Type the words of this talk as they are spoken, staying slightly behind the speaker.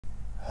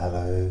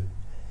Hello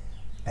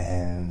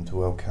and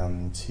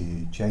welcome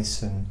to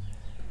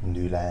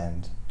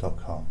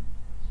jasonnewland.com.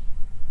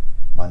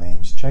 My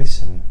name's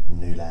Jason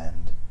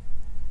Newland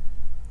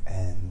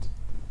and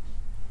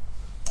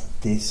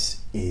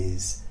this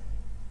is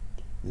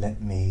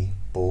Let Me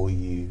Bore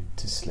You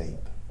to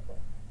Sleep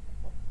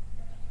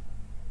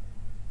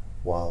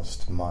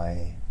whilst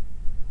my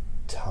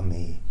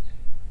tummy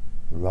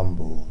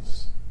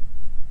rumbles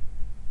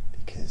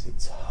because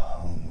it's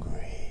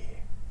hungry.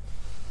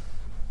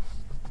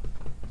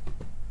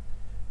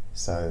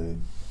 So,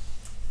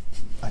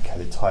 okay,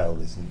 the title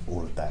isn't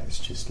all of that, it's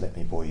just Let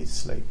Me Bore You to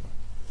Sleep.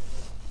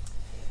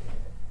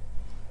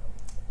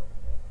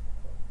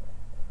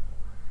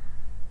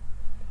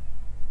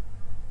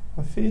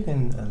 I'm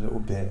feeling a little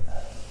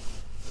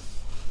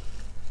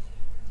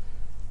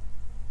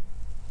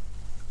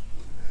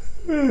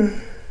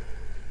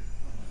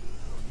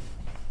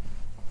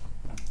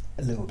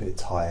bit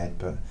tired,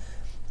 but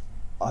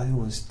I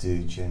always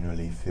do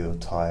generally feel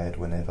tired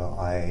whenever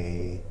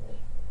I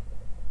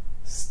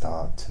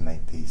start to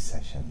make these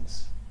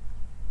sessions.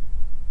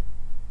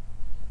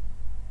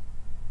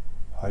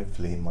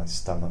 Hopefully my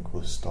stomach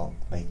will stop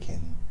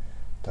making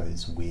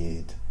those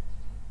weird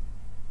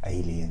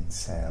alien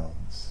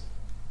sounds.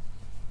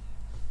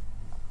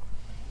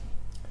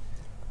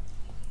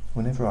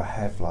 Whenever I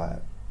have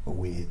like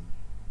weird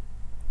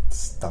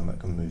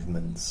stomach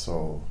movements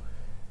or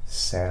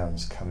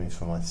sounds coming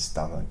from my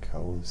stomach, I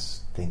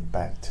always think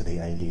back to the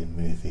Alien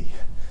movie.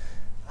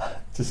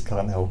 Just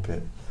can't help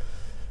it.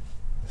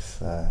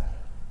 But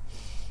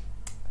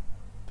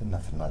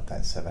nothing like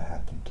that's ever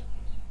happened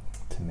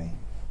to me.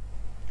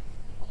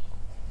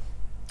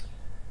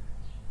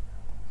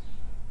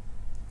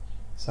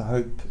 So I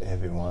hope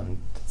everyone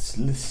that's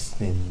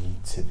listening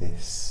to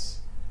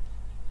this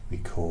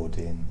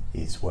recording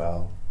is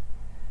well.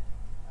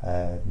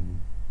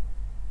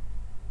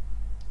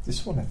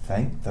 Just want to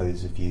thank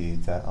those of you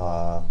that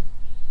are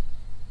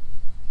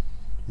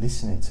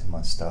listening to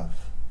my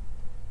stuff.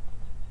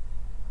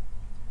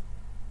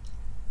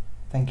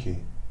 Thank you.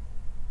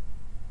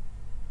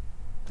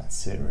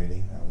 That's it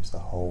really, that was the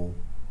whole...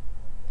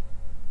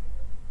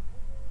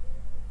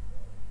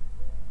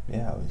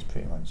 yeah, it was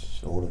pretty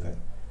much all of it.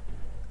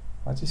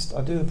 I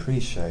do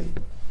appreciate...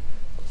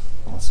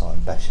 oh, sorry,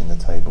 I'm bashing the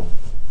table.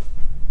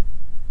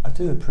 I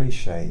do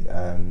appreciate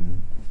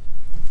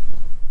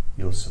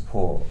your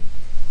support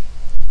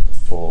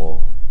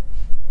for,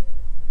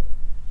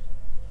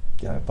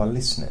 you know, by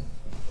listening.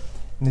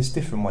 And there's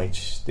different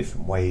ways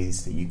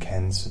that you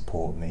can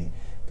support me.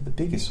 The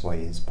biggest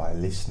way is by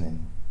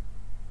listening,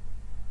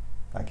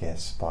 I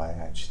guess, by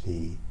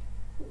actually,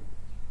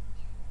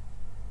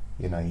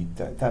 you know,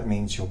 that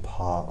means you're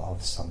part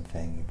of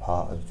something, you're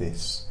part of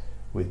this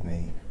with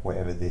me,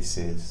 whatever this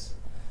is.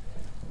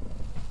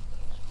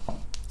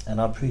 And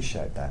I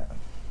appreciate that.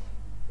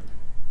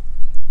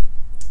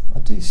 I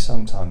do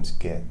sometimes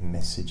get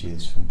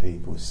messages from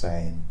people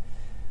saying,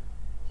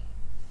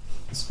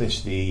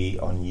 especially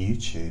on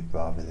YouTube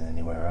rather than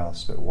anywhere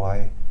else, but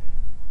why?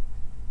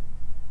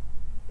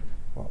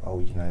 Oh,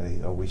 you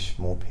know, I wish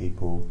more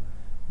people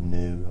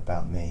knew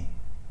about me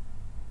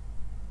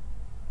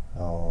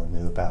or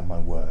knew about my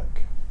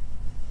work.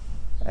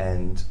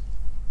 And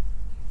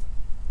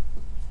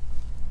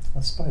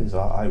I suppose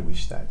I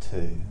wish that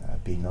too.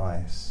 That'd be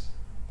nice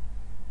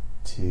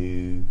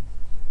to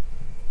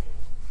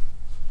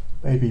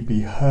maybe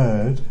be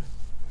heard,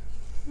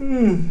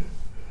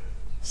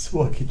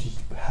 so I could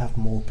have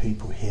more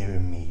people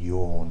hearing me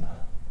yawn.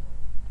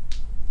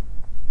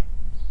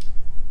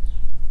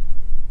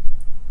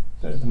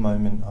 But at the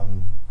moment,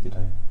 you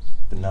know,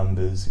 the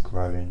numbers are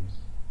growing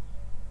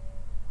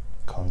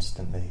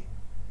constantly.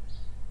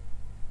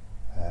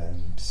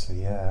 So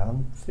yeah,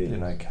 I'm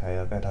feeling okay.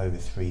 I've had over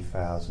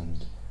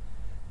 3,000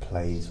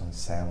 plays on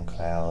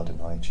SoundCloud and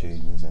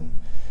iTunes and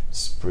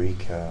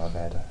Spreaker. I've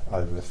had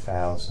over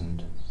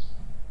 1,000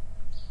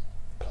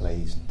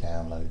 plays and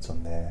downloads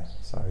on there.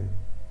 So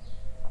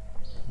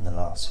in the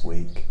last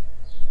week,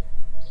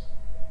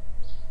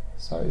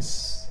 so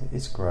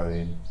it's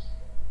growing.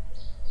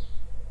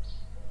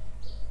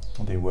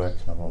 I've been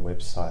working on my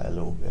website a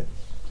little bit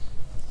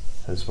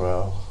as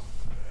well,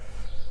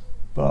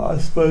 but I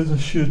suppose I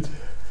should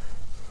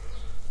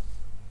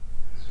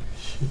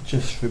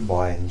just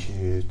remind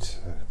you to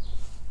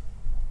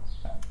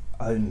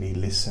only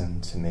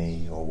listen to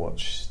me or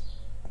watch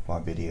my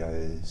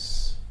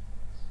videos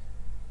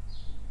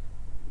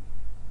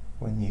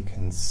when you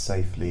can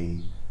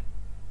safely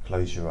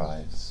close your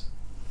eyes.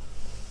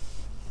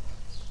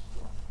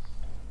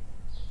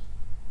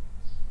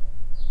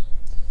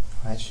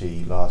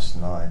 Actually, last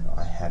night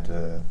I had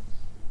an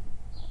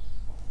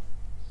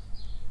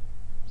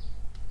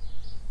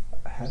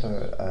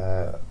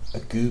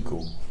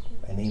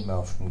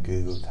email from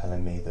Google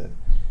telling me that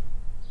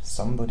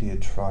somebody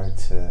had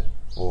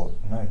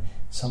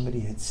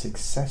somebody had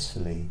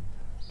successfully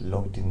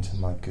logged into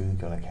my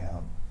Google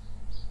account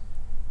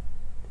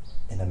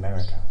in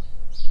America.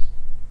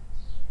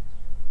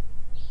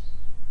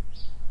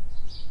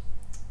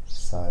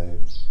 So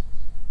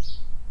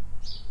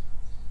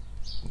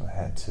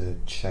had to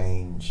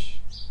change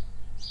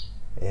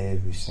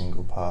every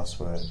single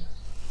password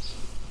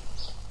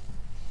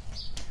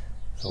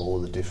for all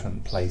the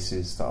different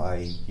places that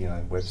I,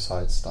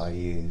 websites that I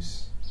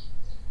use.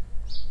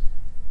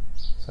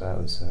 So that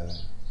was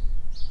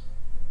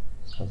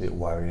a bit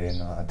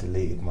worrying. I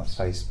deleted my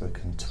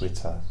Facebook and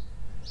Twitter,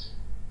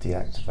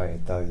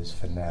 deactivated those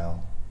for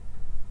now,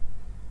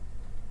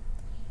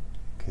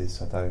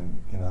 because I don't,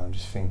 I'm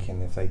just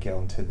thinking if they get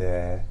onto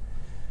there,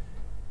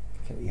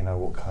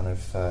 what kind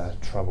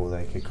of trouble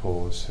they could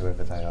cause,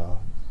 whoever they are.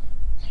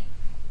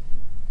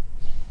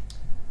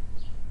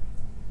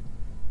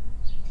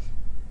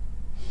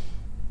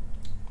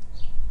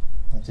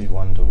 I do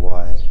wonder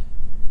why.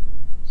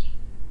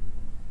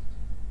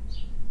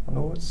 I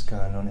wonder what's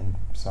going on in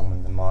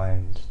someone's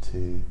mind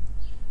to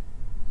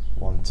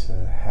want to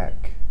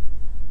hack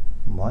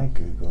my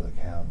Google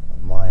account,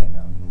 mine.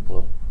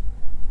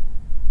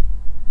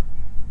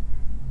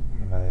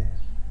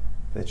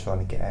 They're trying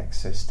to get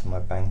access to my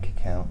bank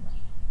account,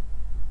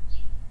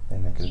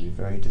 then they're going to be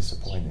very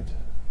disappointed.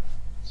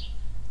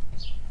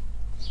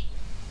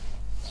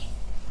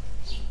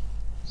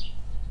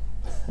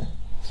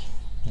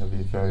 It'll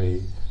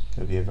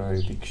be a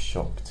very big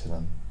shock to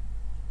them.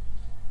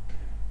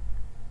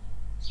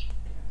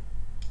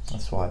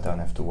 That's why I don't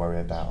have to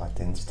worry about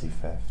identity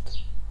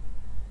theft,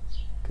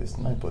 because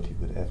nobody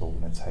would ever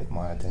want to take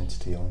my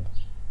identity on.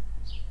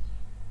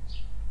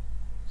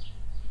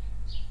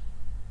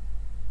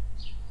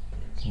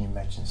 Can you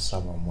imagine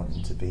someone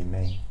wanting to be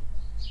me,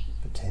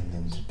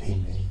 pretending to be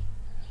me?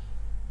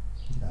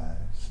 No,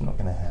 it's not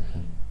going to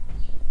happen.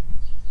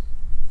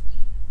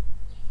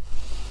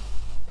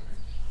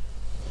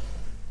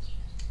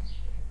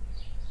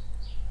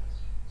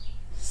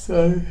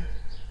 So,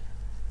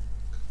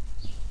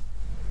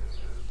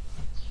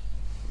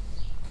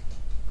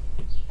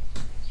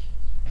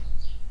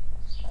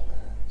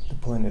 the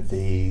point of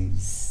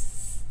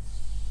these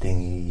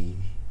thingy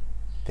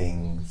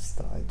things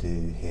that I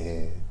do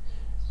here,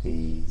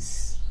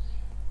 these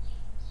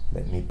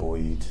let me bore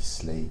you to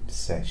sleep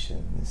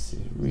sessions, is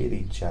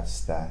really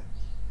just that.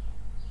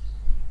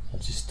 I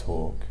just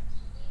talk.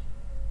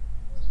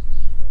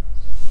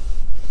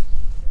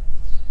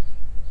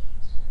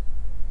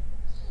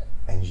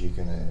 And you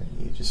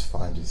just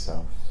find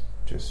yourself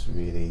just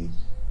really,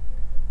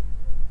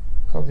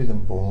 probably the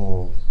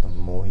more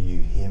you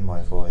hear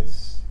my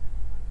voice,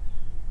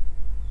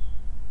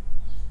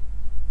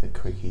 the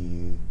quicker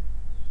you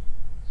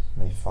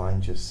may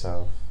find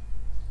yourself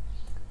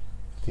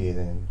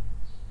feeling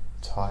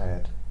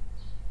tired.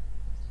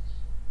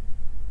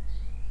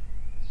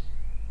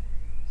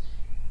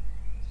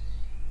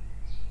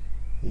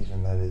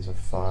 Even though there's a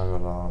fire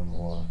alarm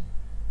or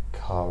a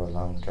car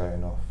alarm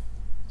going off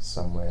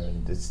somewhere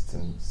in the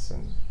distance,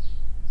 and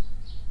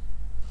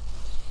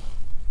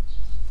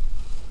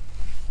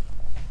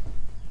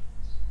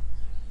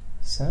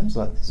sounds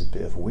like there's a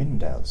bit of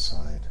wind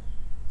outside,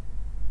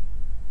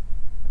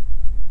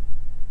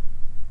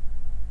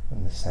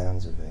 and the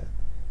sounds of it,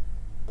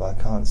 but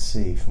I can't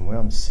see from where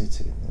I'm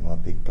sitting in my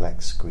big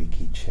black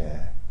squeaky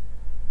chair.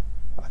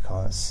 I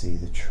can't see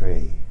the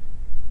tree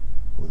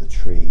or the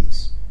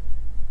trees.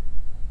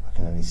 I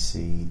can only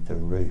see the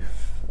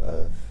roof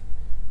of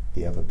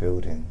the other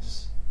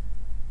buildings,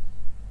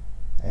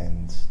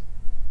 and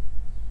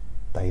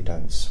they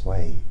don't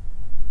sway,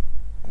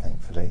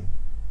 thankfully.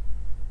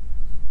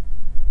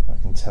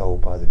 I can tell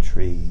by the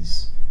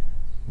trees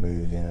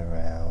moving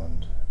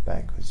around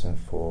backwards and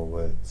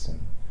forwards,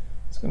 and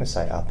I was going to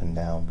say up and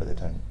down, but they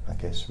don't, I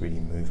guess, really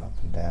move up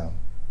and down.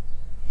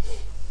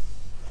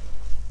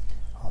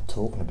 Oh,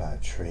 talking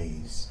about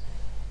trees,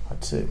 I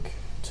took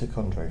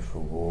Andre for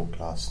a walk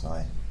last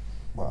night,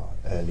 well,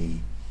 early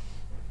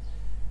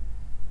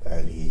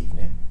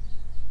evening,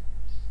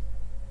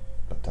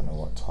 but don't know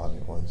what time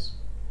it was,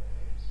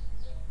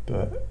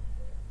 but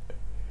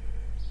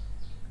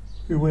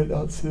we went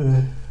out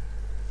to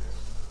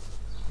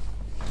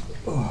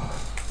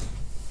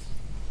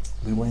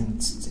we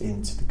went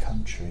into the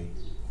country,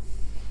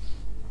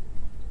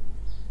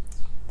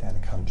 down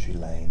a country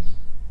lane,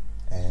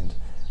 and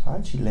I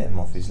actually let him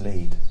off his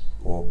lead,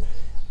 or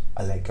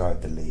I let go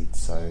of the lead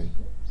so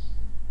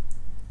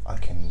I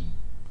can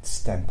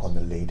stamp on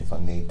the lead if I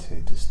need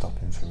to stop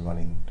him from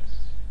running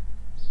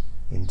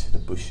into the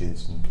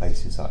bushes and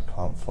places I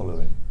can't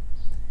follow him.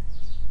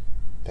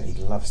 But he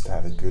loves to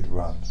have a good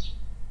run,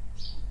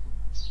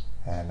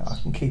 and I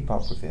can keep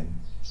up with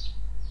him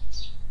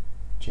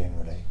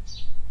generally.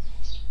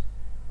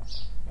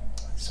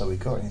 So we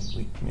got in,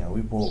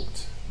 we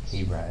walked,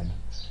 he ran,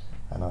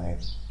 and I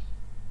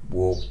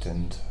walked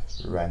and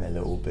ran a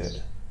little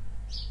bit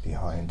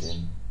behind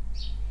him,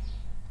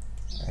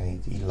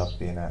 and he loved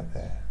being out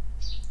there.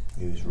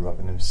 He was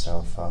rubbing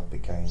himself up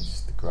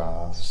against the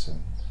grass,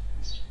 and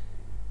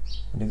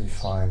whenever he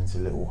finds a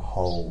little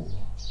hole,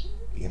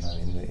 in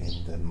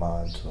the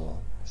mud or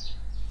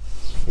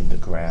in the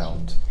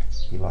ground,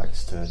 he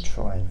likes to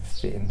try and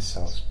fit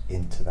himself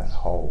into that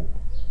hole,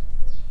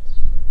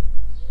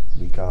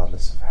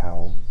 regardless of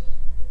how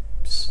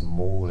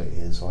small it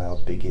is or how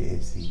big it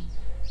is.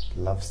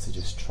 loves to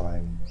just try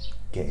and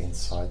get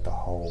inside the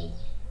hole.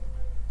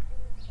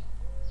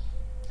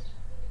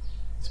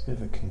 It's a bit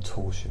of a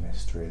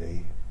contortionist,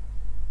 really.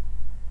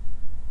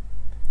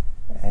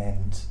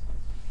 And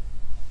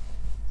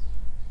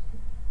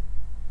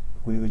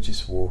we were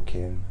just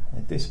walking.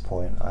 At this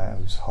point, I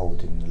was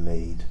holding the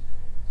lead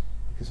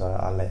because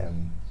I let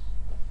him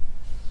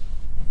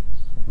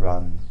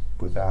run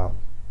without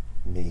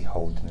me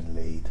holding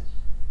the lead.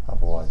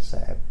 Otherwise,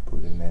 that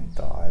would have meant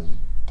that I would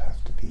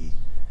have to be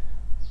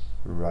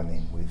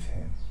running with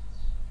him.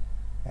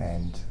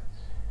 And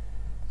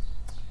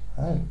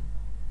I'm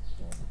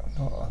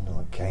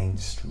not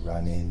against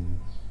running,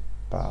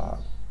 but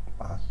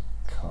I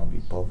can't be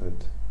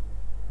bothered,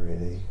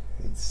 really.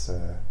 It's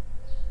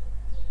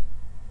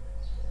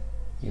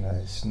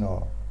it's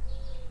not.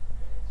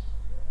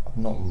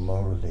 I'm not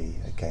morally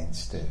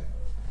against it.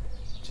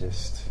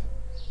 Just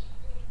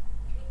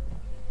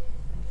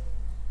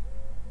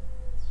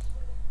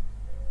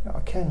I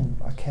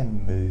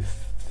can move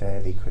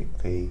fairly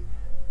quickly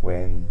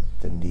when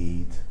the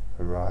need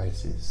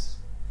arises,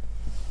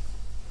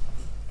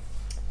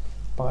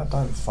 but I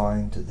don't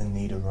find that the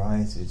need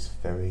arises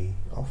very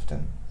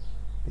often,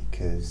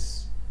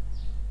 because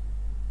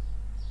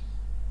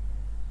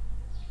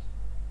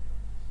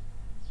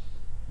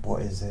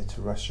what is there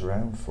to rush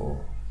around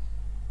for?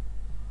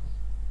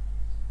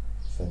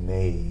 For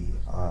me,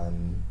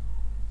 I'm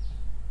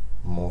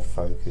more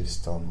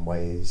focused on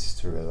ways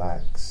to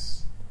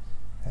relax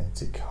and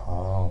to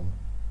calm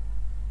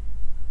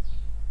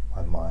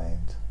my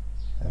mind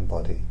and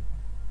body.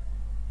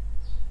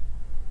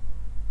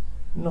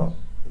 Not,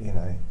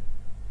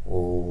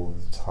 all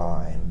the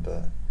time,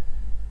 but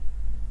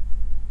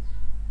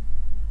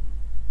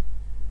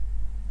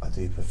I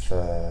do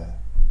prefer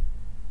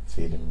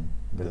feeling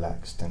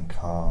relaxed and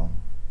calm.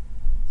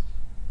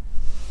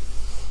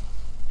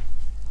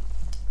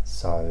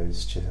 So I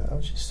was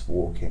just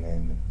walking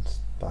in, and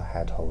I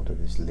had hold of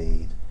his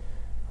lead.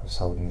 I was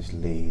holding his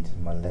lead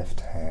in my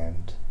left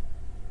hand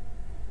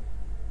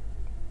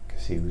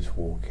because he was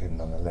walking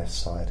on the left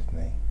side of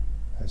me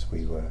as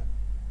we were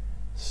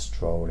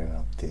strolling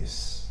up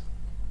this.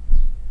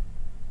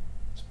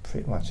 It's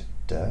pretty much a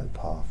dirt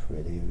path,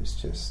 really. It was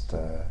just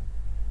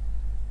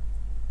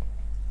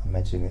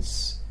imagine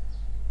it's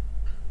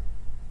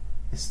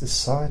the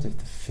side of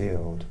the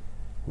field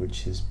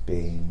which has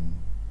been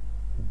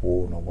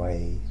worn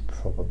away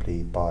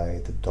probably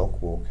by the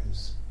dog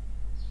walkers,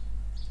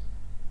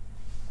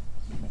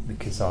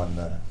 because I'm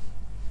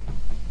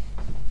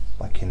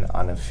like an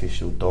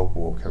unofficial dog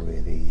walker,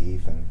 really,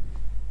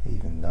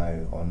 even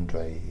though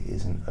Andre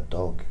isn't a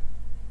dog.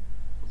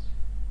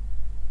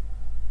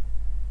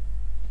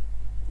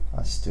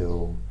 I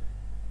still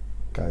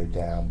go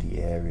down the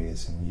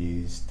areas and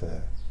use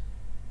the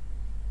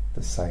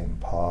same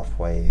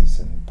pathways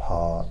and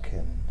park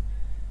and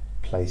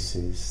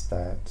places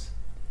that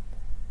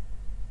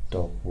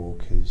dog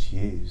walkers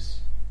use.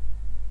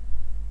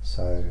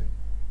 So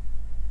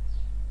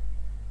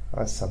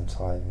I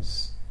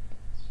sometimes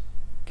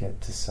get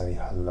to say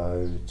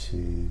hello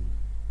to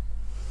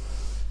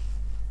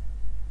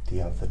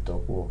the other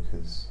dog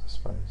walkers, I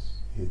suppose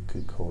you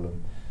could call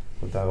them.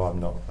 Although I'm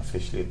not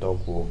officially a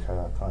dog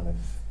walker,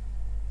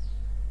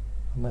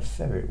 I'm a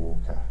ferret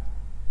walker.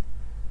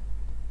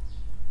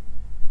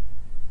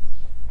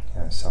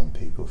 Some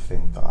people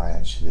think that I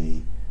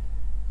actually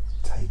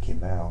take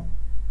him out.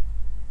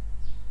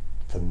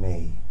 For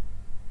me,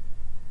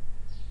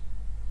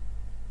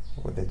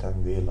 what they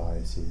don't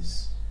realise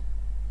is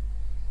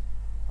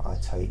I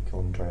take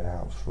Andre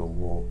out for a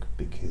walk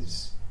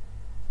because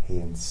he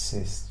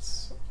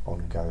insists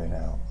on going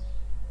out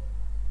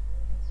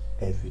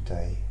every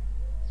day,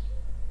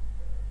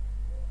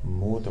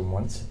 more than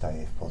once a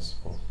day if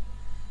possible.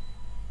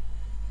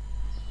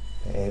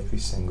 Every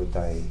single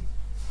day,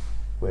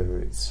 whether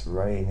it's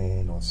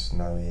raining or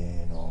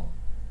snowing, or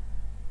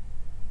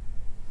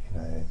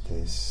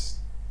there's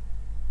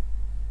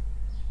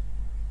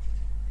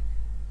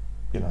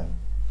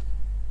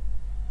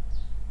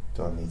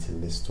do I need to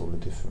list all the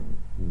different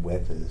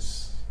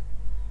weathers?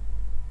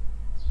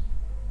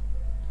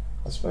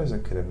 I suppose I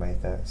could have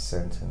made that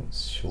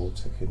sentence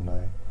shorter, couldn't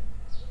I?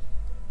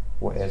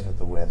 Whatever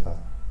the weather,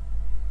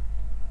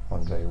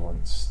 Andre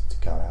wants to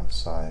go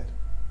outside.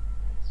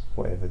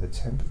 Whatever the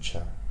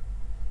temperature,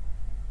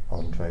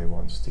 Andre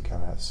wants to go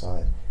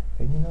outside.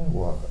 And you know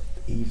what?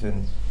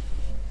 Even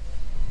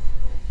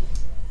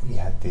we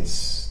had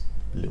this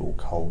little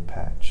cold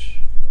patch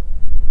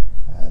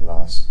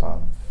last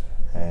month,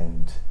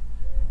 and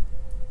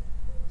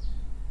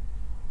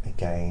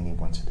again he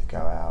wanted to go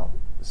out,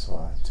 so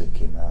I took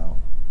him out,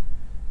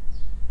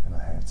 and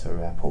I had to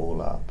wrap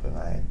all up, and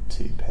I had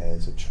 2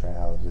 pairs of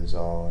trousers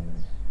on,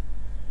 and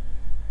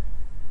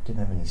didn't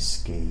have any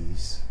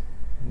skis.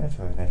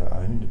 Never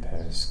owned a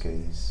pair of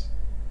skis.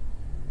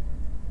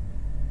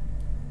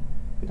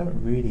 We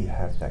don't really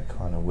have that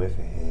kind of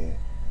weather here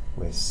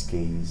where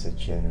skis are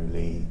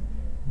generally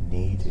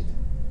needed.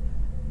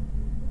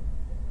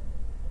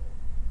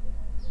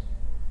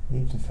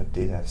 Even if I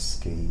did have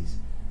skis,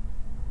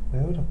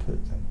 where would I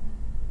put them?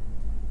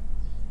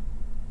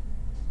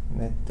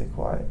 they're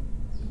quite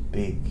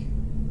big.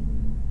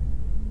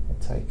 They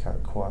take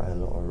up quite a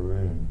lot of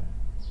room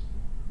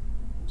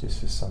just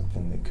for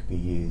something that could be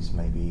used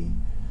maybe,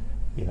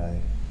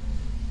 a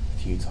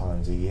few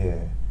times a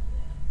year.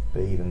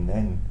 But even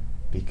then,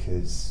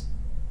 because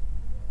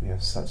we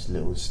have such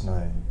little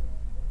snow,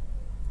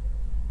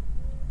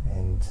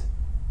 and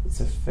it's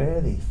a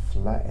fairly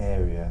flat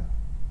area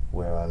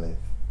where I live.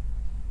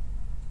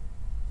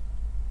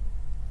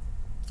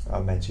 I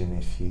imagine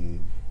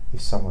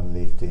if someone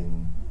lived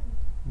in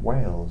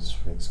Wales,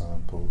 for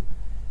example,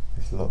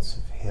 there's lots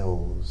of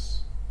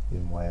hills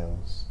in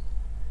Wales.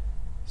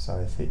 So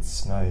if it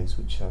snows,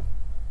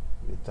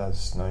 it does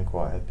snow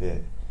quite a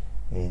bit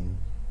in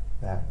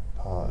that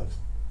part of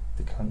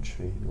the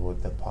country or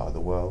that part of the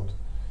world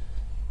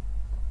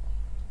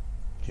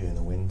during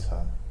the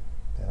winter,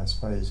 then I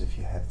suppose if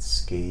you had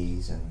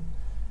skis and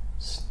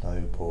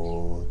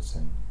snowboards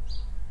and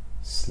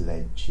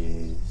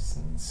sledges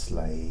and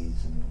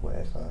sleighs and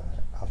whatever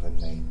other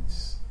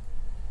names,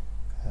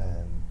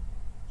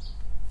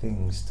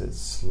 things that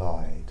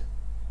slide,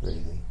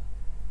 really.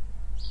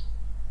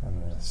 I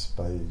mean, I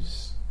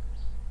suppose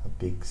a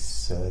big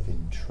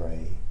serving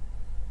tray,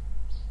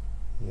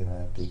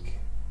 a big,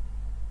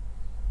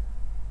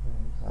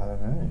 I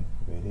don't know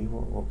really,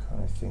 what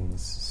kind of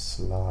things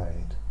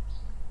slide.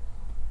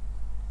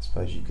 I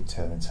suppose you could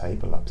turn a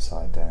table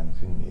upside down,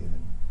 couldn't you,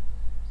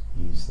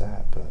 and use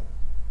that, but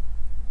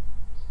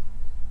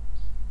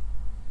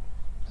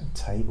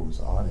tables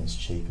aren't as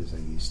cheap as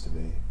they used to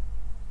be.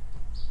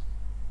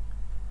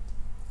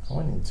 I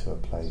went into a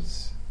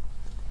place,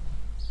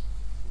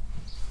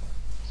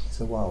 it's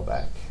a while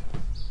back,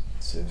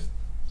 it's a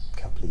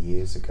couple of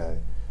years ago.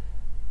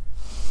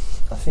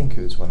 I think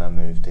it was when I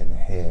moved in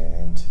here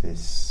into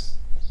this,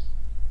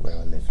 where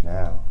I live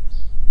now,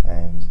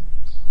 and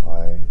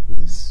I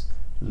was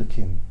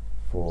looking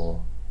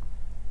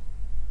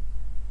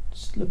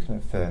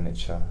at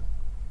furniture,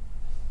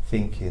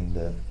 thinking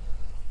that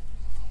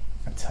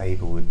a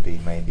table would be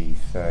maybe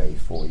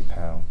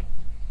 £30-40,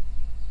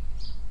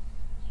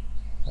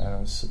 and I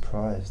was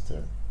surprised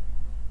at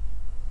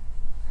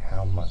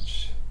how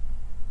much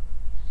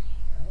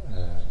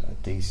a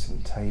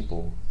decent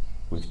table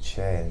with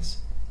chairs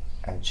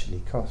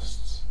actually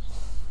costs.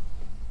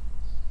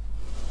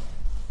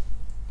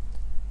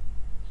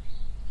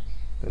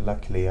 But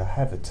luckily I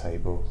have a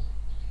table.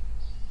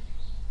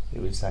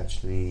 It was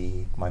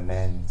actually my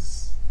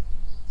nan's,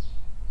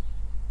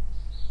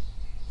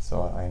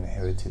 so I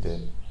inherited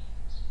it,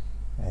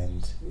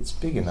 and it's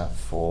big enough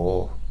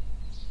for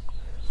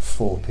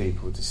 4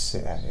 people to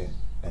sit at it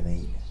and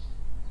eat.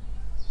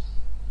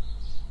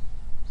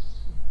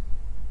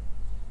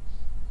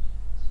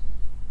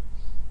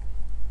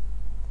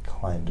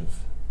 Kind of,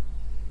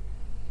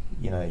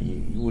 you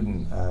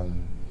wouldn't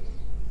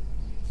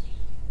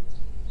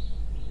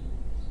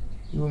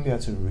be able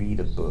to read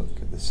a book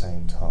at the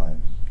same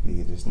time.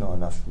 There's not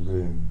enough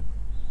room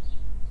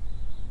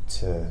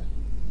to,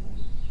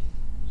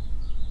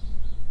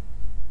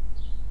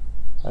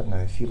 I don't know,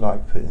 if you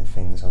like putting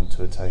things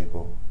onto a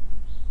table,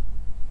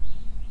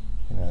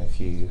 if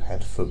you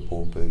had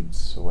football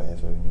boots or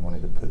whatever and you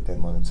wanted to put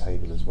them on a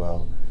table as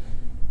well,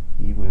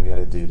 you wouldn't be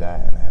able to do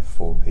that and have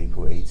 4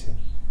 people eating.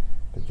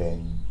 But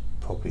then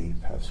probably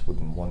perhaps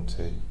wouldn't want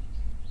to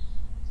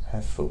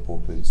have football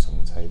boots on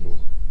the table.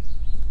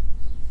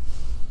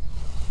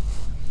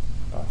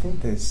 I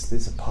think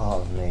there's a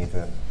part of me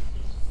that,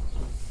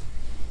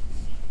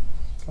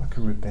 like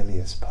a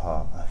rebellious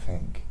part, I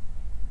think.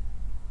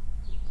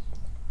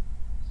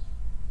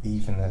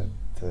 Even at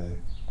the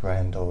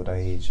grand old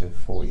age of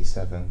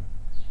 47,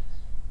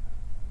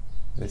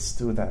 there's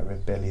still that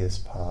rebellious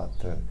part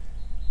that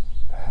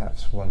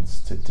perhaps wants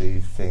to do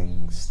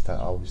things that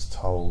I was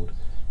told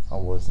I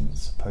wasn't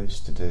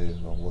supposed to do,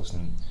 or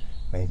wasn't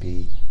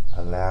maybe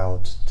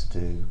allowed to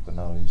do when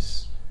I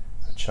was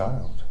a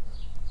child.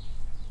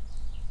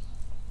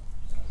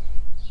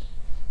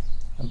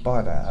 And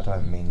by that I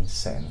don't mean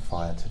setting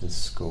fire to the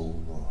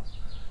school or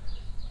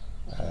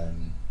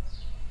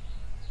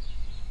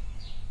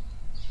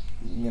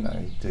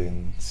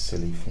doing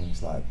silly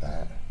things like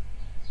that.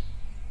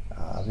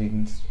 I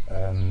mean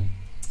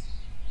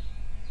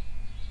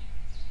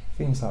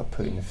things like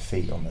putting the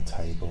feet on the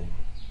table,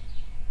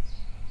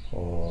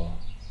 or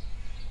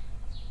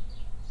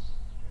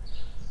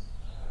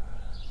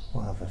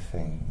what other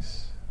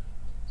things?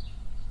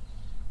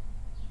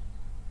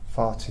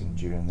 Farting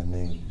during the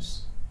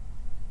news.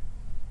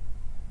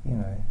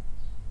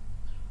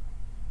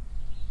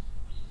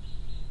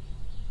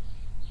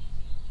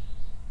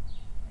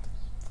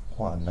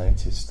 What I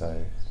noticed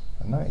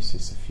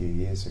this a few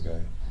years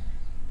ago,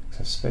 because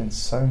I've spent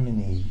so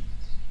many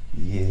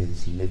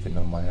years living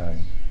on my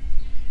own,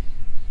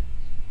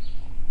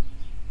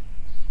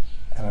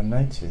 and I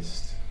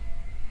noticed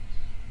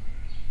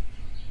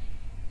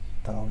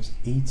that I was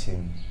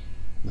eating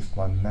with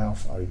my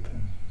mouth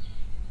open.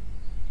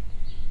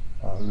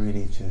 I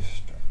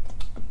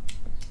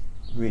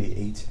really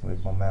eating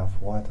with my mouth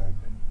wide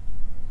open.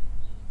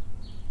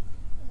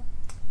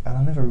 And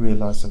I never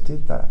realised I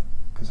did that,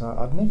 because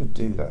I'd never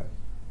do that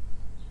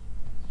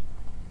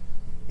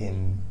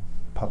in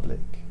public.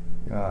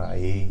 You know, I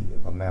eat,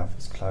 my mouth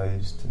is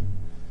closed, and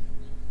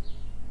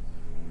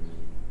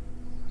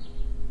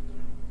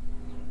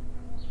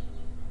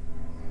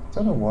I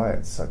don't know why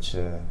it's such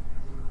a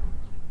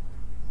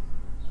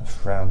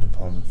frowned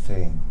upon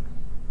thing.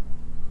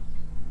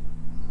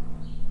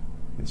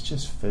 It's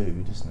just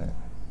food, isn't it?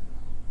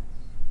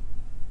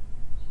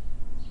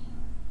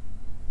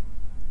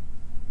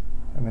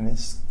 I mean,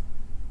 it's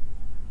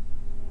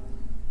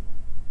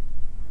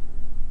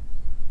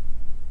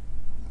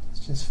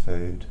just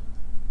food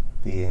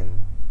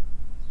being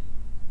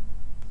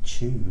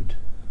chewed.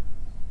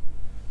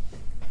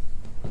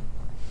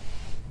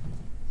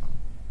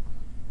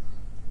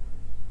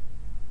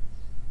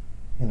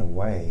 In a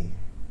way,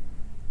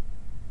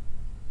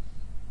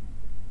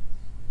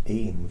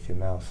 eating with your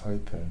mouth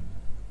open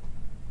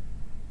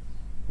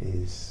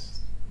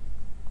is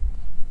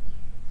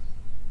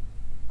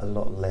a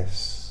lot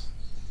less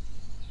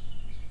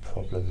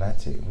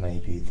problematic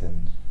maybe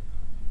than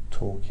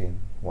talking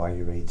while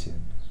you're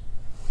eating.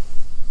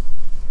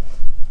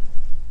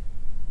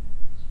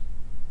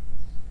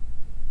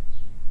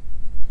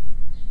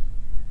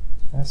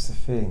 That's the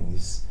thing,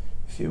 is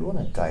if you're on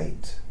a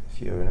date,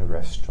 if you're in a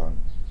restaurant,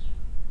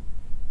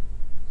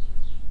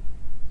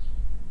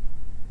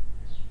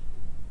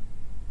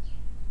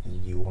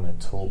 and you want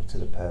to talk to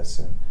the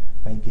person,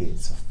 maybe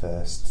it's a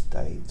first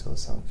date or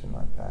something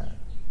like that,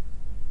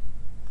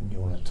 and you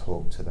want to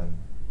talk to them,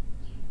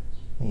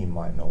 and you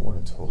might not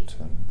want to talk to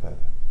them, but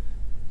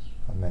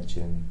I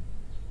imagine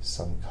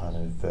some kind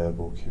of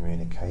verbal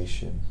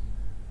communication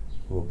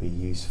will be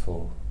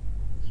useful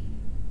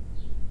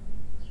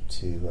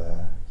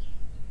to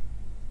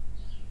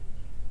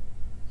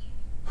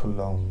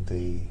prolong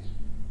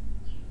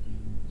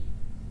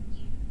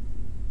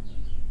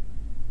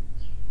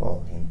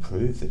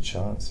improve the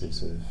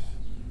chances of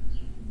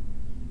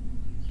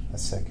a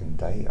second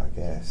date, I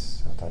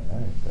guess. I don't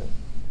know, but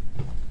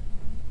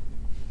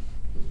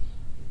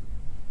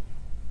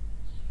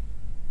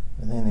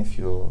then if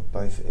you're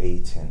both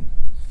eating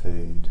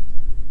food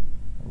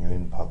and you're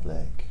in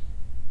public,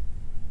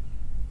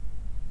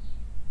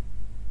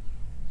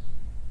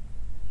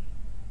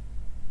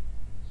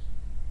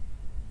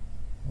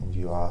 and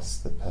you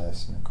ask the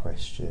person a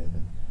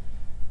question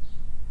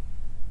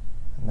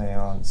and they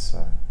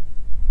answer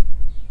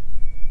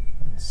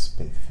and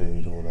spit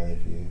food all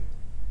over you,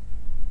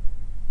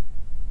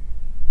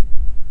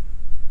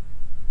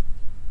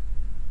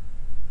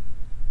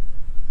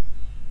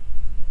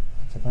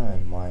 I don't know,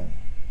 it might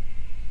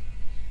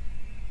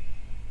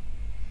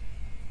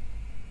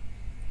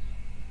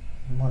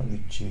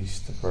reduce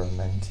the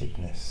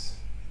romanticness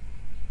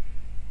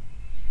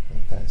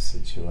of that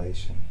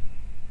situation.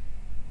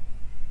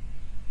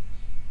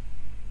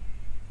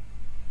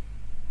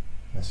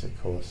 Unless,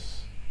 of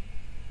course,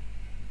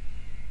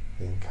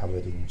 being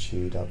covered in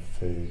chewed up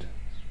food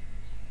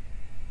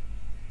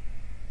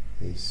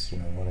is,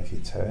 one of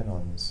your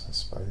turn-ons, I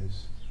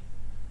suppose.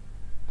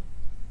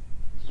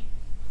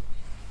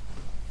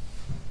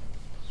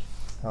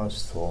 I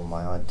just thought an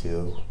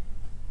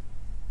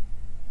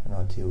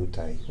ideal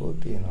date. What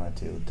would be an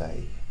ideal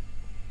date?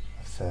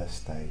 A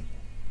first date.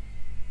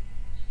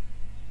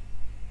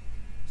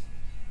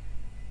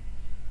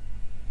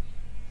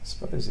 I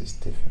suppose it's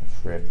different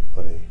for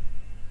everybody.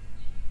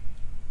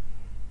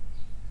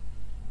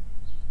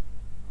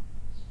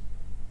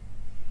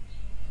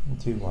 I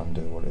do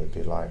wonder what it would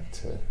be like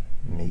to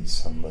meet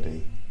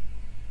somebody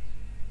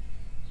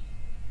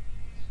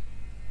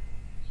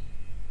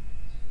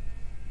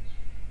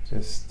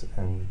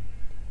and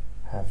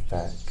have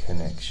that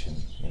connection,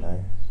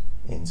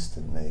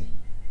 instantly,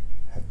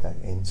 have that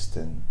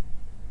instant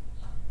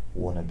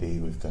wanna be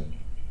with them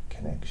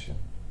connection.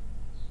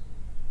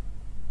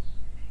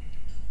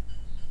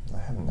 I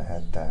haven't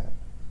had that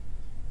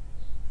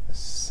for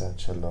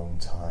such a long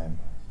time.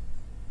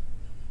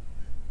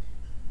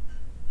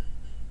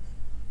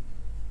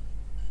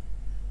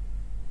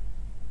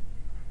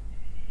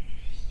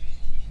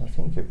 I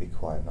think it'd be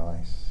quite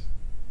nice.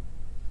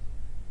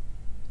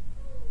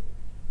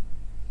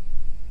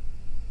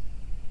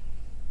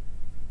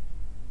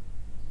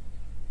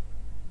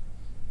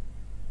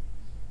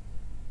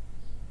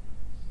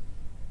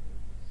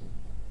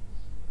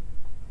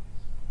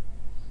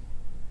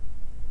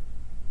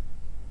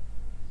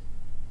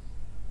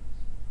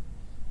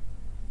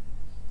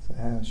 So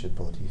how's your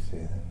body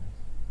feeling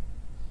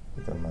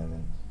at the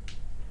moment?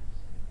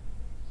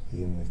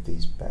 Even with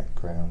these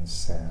background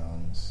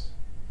sounds.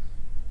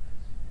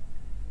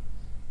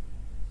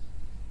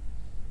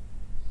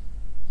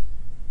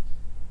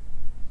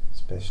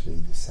 Especially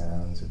the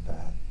sounds of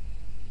that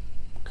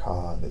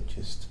car that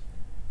just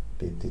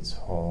bipped its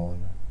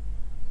horn,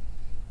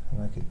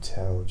 and I could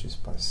tell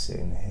just by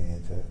sitting here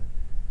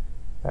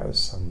that was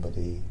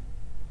somebody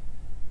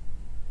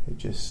who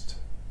just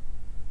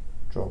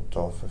dropped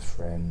off a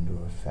friend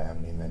or a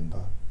family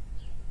member,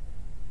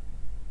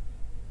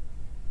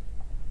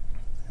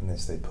 and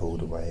as they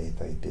pulled away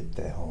they bipped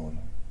their horn.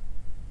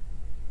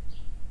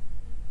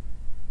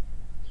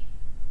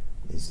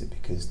 Is it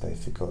because they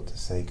forgot to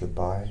say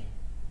goodbye?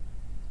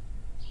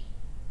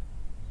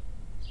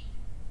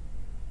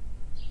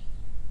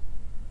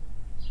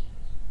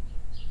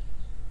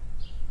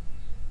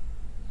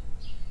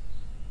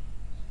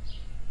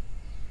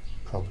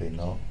 Probably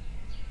not.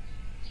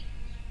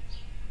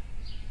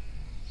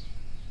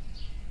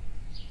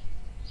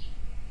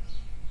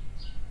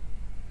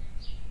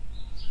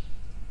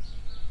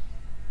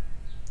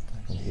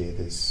 I can hear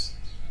there's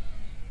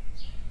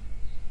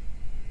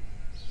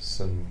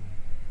some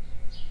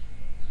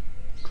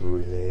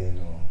drilling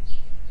or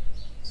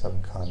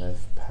some kind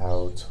of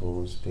power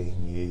tools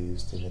being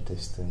used in the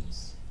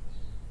distance.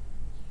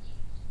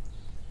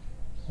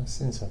 And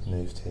since I've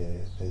moved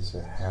here, there's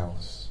a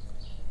house,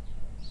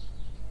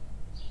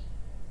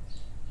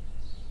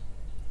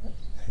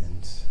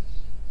 and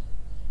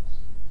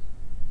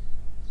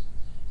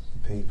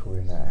the people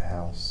in that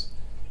house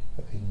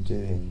have been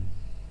doing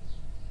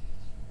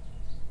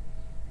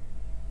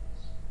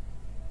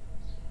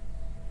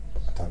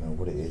I don't know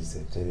what it is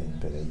they're doing,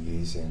 but they're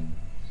using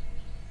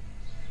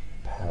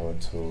power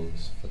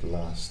tools for the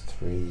last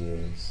 3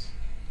 years.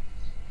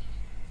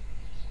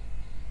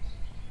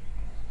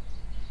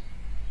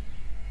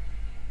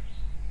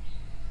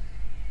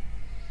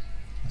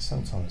 I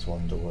sometimes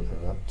wonder what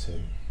they're up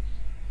to.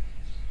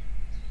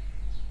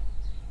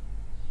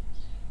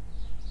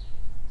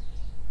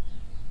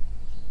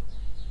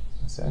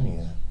 It's only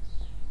a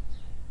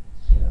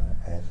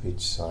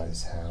average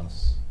size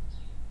house.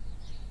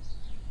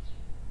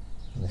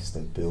 Unless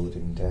they're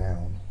building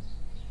down.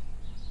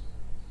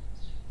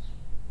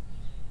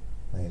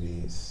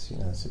 Maybe it's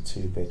it's a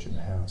 2-bedroom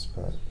house,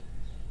 but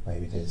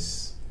maybe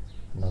there's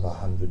another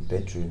 100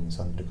 bedrooms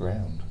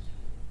underground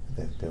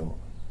that they've built.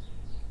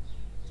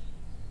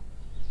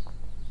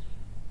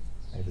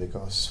 Maybe they've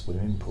got a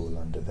swimming pool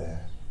under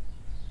there,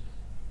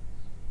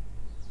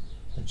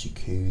 a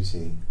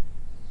jacuzzi,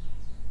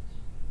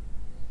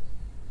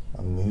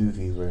 a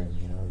movie room,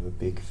 with a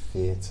big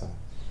theatre.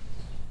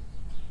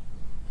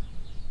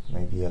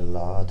 Maybe a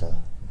larder,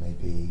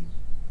 maybe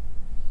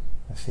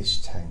a fish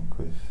tank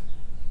with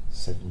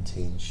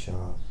 17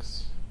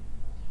 sharks.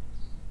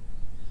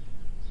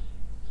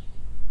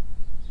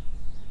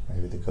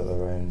 Maybe they've got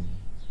their own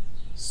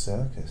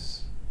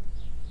circus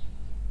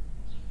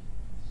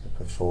that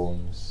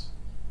performs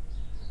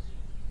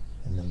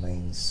in the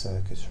main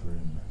circus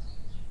room.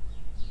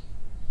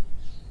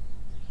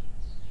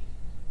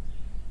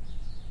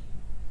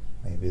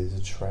 Maybe there's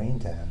a train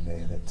down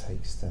there that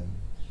takes them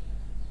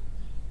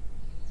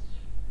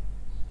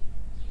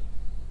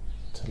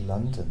to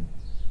London.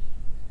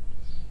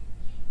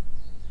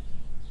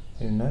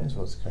 Who knows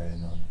what's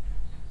going on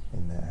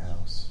in that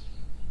house?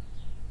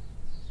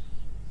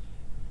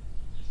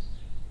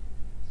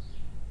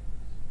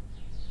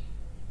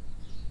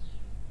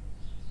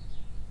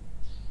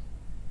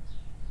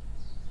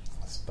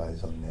 I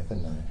suppose I'll never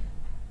know.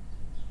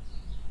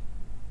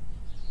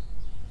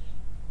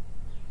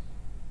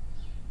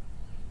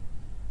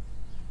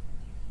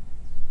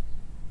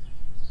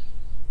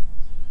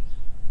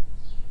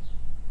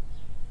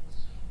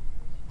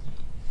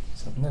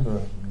 I've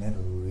never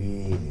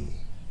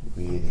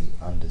really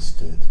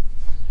understood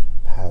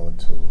power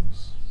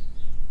tools.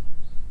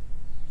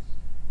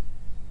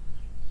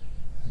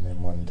 And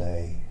then one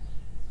day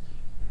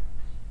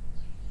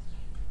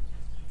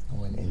I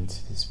went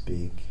into this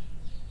big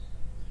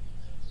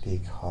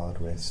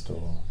hardware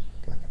store,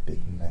 like a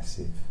big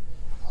massive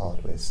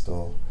hardware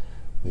store,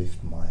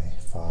 with my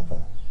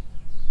father,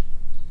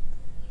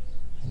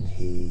 and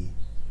he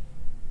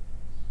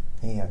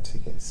had to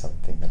get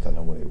something. I don't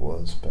know what it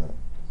was, but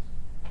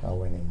I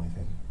went in with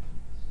him,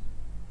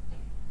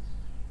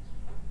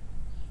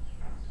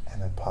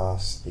 and I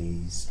passed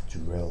these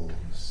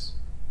drills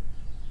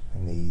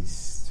and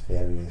these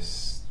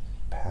various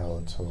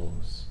power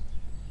tools,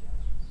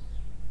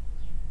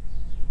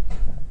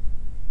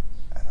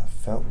 and I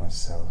felt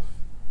myself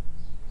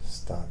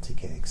start to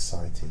get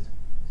excited.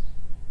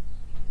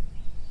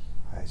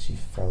 I actually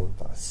felt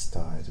that I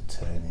started to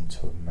turn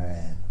into a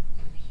man.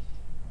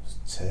 I was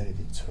turning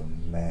into a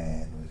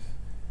man with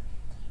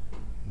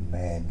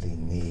manly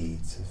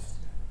needs of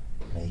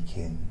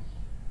making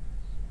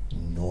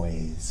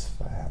noise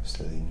for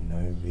absolutely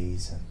no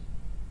reason,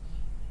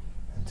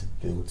 and to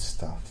build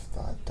stuff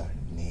that I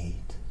don't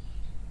need.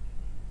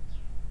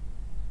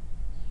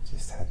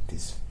 Just had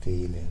this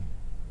feeling,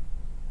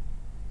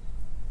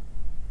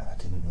 and I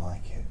didn't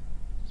like it.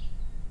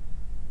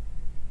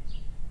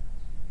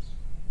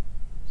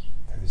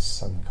 There was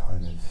some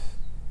kind of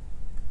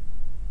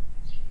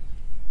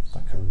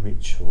like a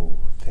ritual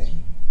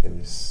thing. There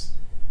was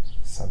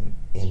some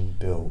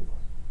inbuilt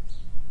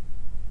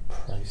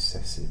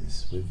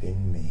processes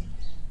within me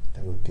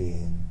that were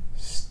being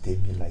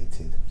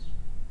stimulated.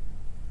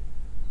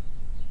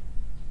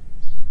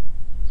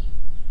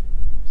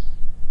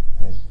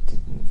 And it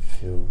didn't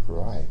feel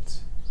right,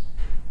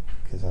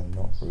 because I'm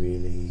not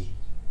really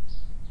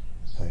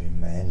very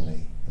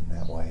manly in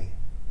that way.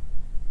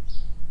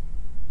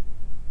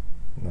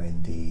 Not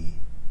in the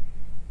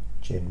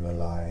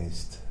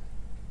generalized,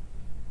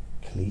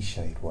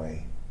 cliched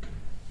way.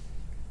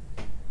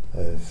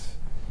 of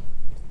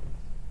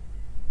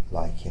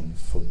liking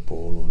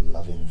football or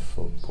loving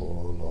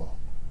football or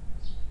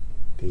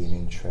being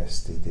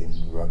interested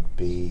in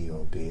rugby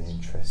or being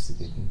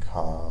interested in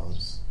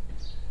cars,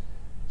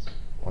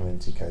 wanting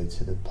to go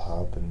to the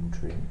pub and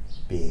drink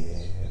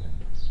beer.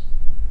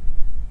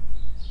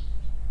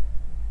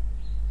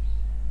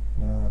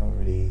 No, not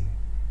really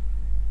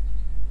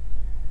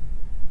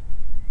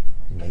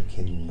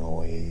making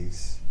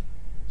noise,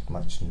 as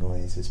much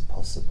noise as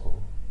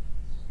possible,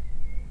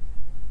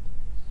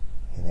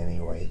 in any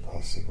way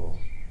possible,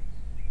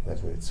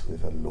 whether it's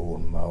with a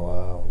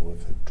lawnmower or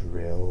with a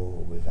drill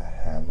or with a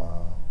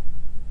hammer.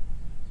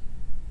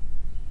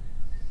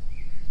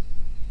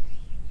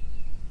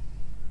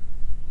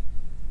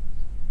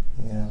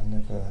 Yeah, I've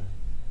never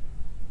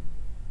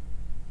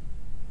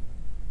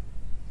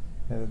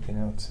been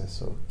able to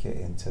sort of get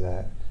into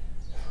that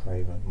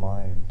frame of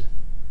mind.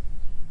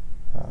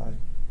 I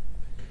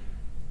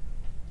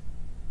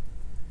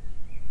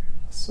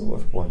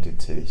sort of wanted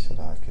to, so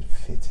that I could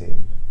fit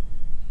in,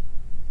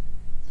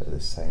 but at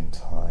the same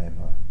time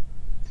I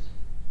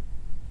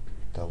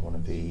don't want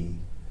to be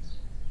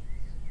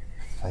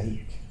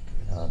fake,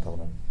 I don't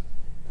want to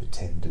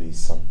pretend to be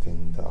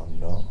something that I'm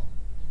not.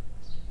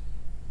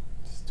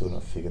 Still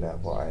not figured out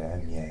what I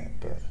am yet,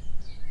 but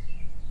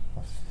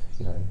I've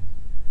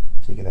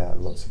figured out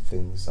lots of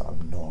things that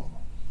I'm not.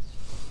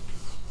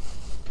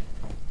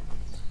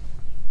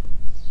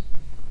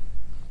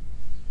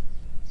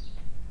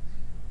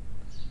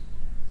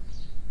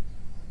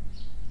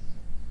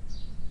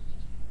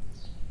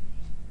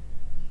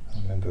 I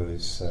remember it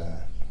was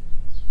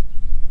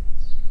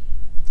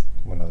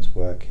when I was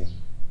working,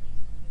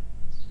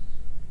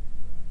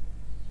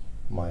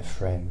 my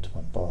friend,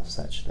 my boss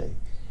actually,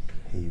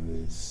 he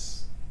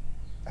was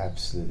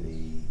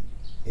absolutely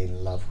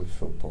in love with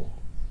football,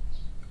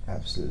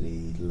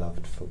 absolutely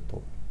loved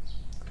football,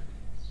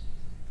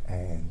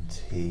 and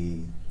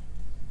he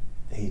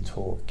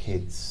taught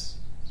kids,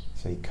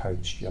 so he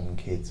coached young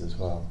kids as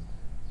well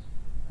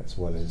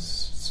as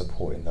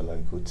supporting the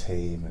local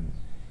team, and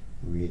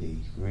really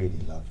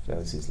loved, that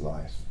was his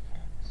life,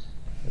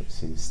 it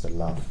was the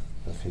love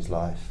of his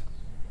life.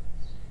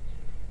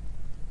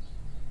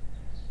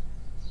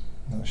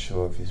 Not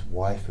sure if his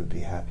wife would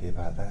be happy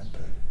about that,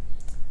 but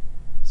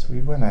so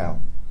we went out.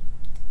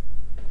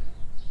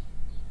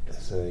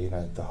 So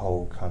the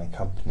whole kind of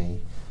company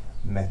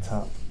met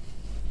up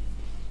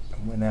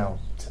and went out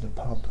to the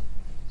pub.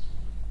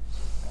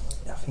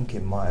 I think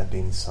it might have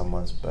been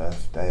someone's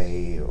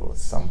birthday or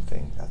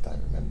something, I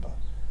don't remember.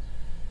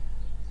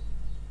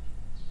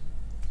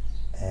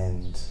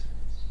 And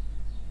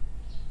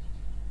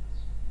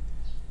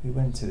we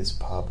went to this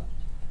pub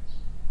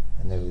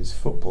and there was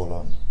football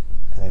on,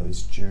 and it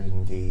was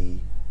during the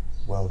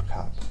World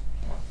Cup.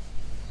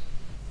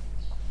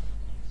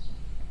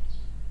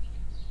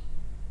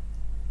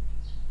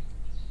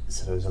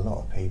 So there was a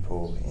lot of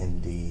people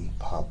in the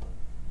pub.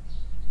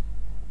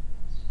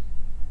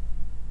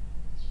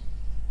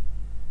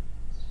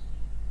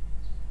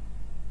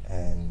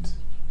 And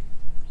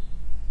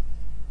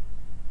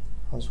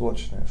I was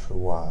watching it for a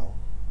while.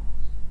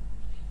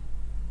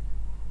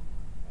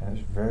 And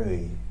it was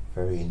very,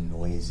 very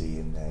noisy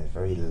in there,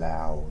 very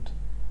loud.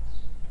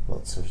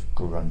 Lots of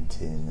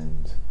grunting,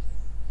 and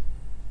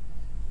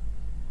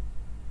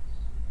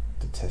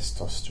the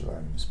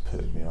testosterone was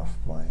putting me off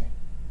my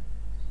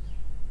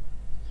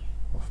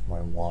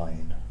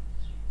wine,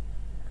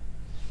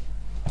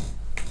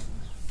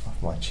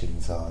 off my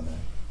Cinzano.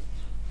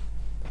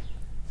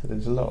 So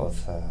there's a lot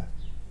of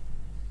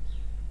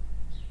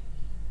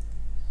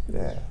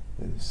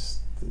there's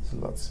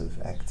lots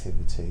of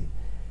activity.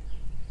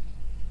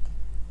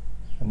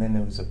 And then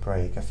there was a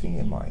break. I think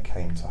it might have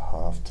came to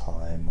half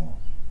time,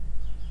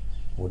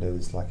 or there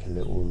was like a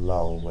little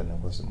lull when there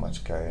wasn't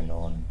much going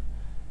on.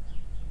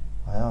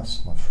 I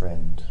asked my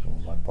friend, or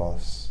my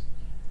boss,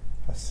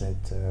 I said,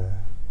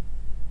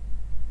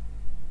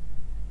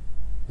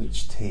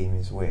 which team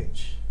is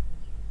which?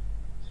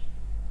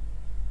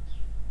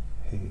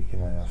 I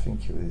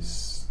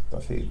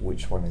think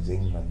which one is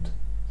England?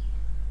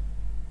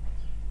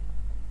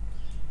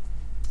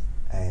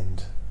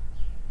 And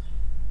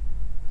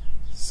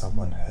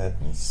someone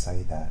heard me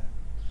say that.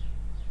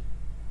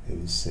 He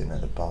was sitting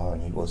at the bar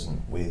and he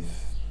wasn't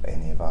with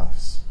any of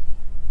us.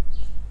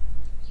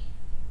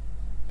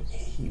 But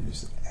he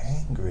was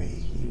angry.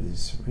 He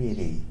was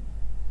really,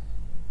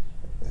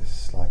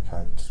 it's like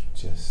I'd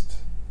just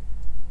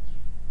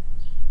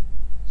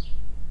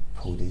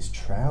pulled his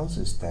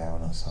trousers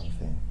down or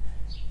something.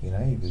 I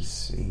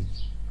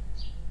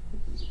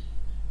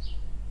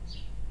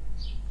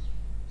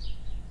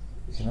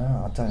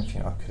don't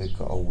think I could have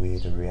got a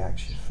weirder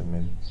reaction from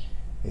him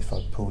if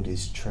I pulled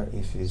his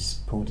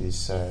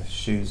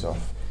shoes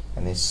off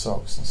and his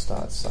socks and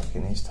started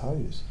sucking his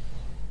toes.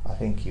 I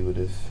think it would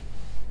have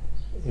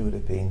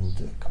been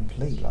the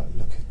complete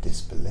look of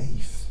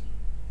disbelief.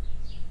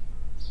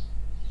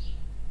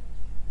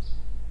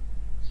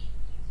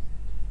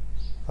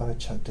 If I had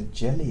chucked a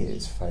jelly at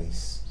his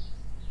face,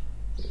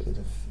 it would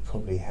have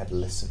probably had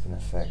less of an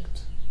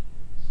effect.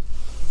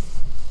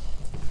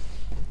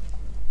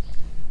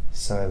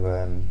 So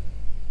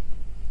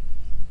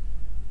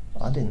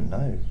I didn't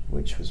know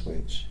which was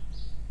which,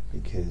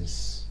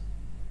 because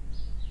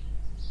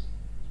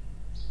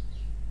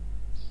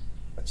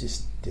I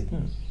just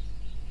didn't.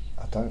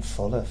 I don't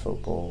follow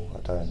football,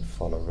 I don't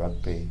follow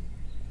rugby.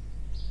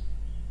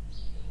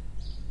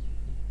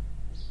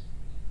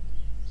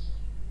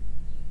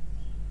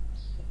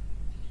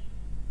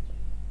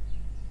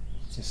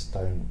 Just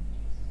don't.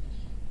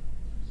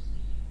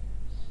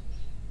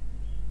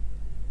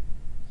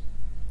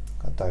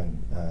 I don't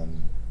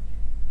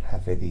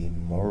have any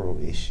moral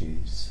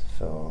issues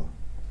for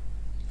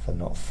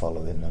not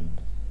following them.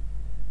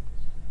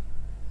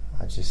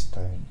 I just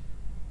don't.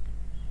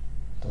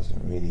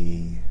 Doesn't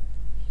really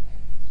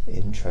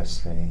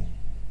interest me.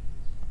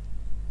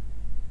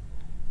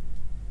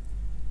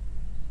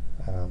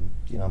 And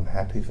I'm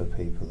happy for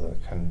people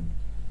that can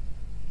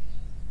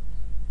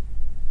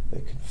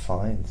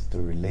find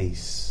the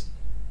release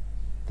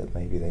that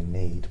maybe they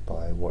need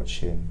by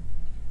watching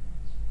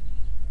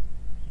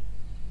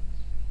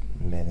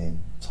men in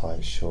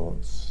tight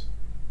shorts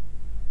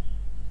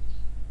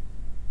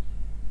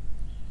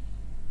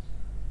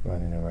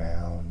running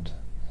around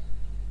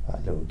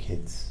like little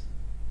kids.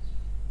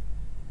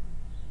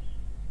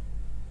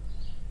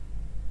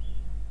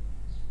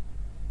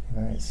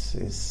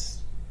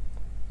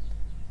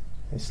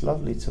 It's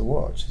lovely to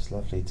watch. It's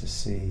lovely to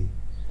see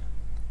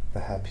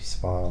the happy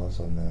smiles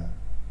on the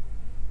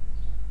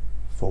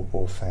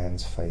football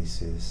fans'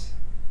 faces.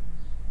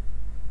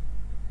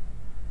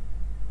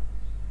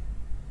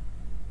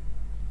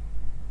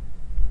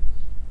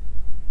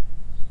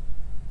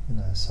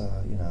 So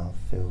I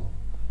feel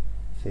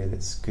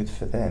it's good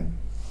for them.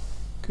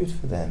 Good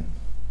for them.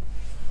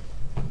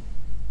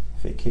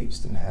 If it keeps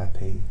them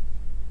happy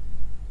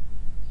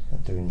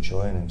and they're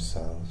enjoying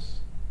themselves,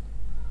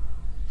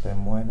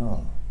 then why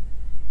not?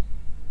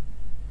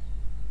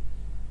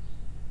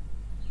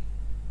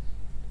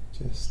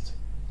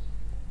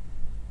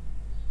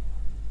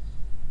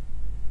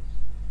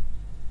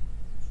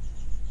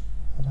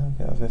 I don't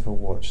think I've ever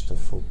watched a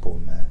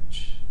football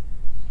match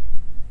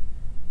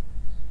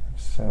and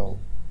felt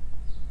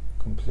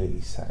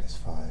completely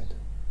satisfied.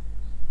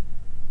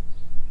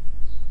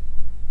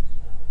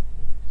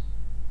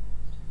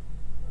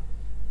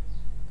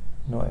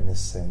 Not in the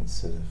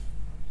sense of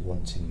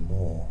wanting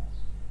more,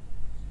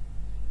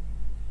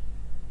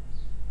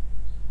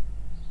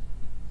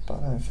 but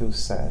I don't feel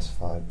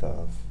satisfied that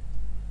I've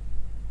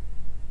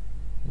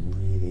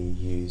really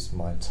used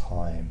my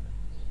time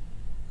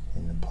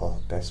in the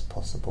best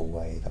possible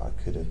way that I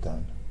could have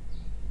done.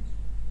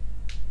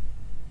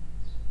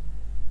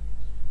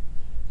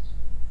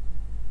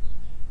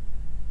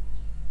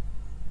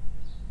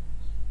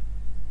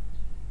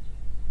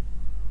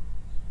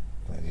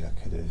 Maybe I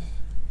could have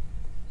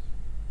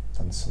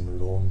done some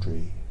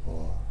laundry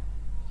or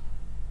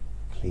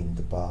cleaned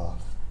the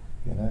bath,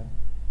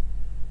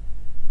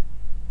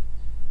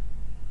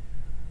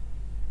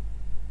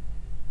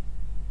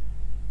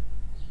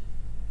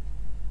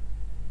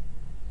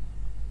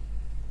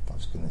 I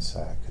was going to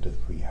say I could have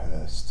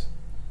rehearsed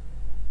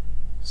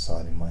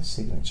signing my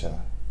signature,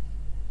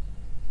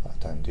 but I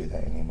don't do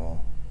that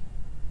anymore.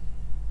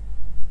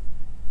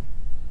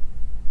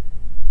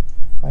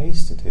 I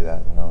used to do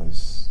that when I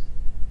was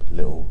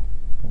little,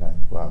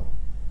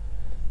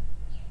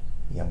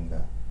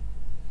 younger.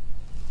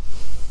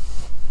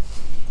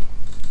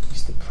 I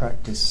used to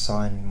practice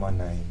signing my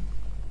name.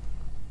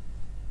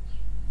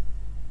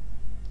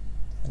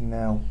 And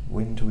now,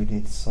 when do we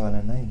need to sign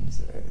our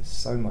names?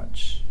 So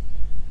much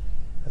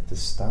of the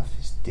stuff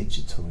is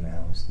digital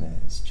now, isn't it?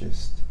 It's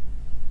just,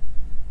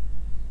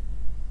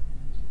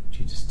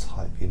 you just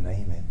type your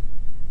name in.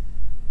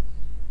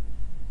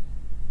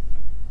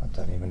 I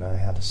don't even know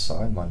how to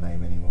sign my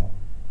name anymore.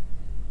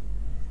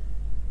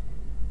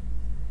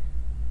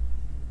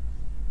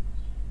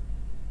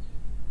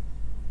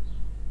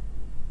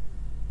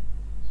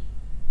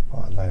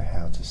 Well, I know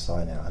how to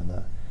sign it,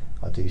 and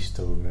I do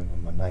still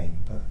remember my name,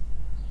 but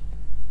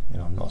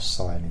I'm not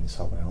signing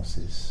someone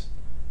else's,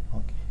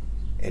 like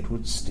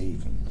Edward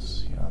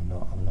Stevens. I'm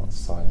not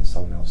signing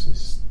someone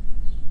else's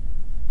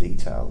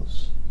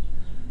details,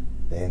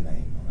 their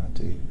name. I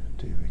do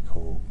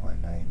recall my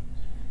name.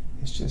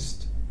 It's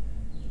just,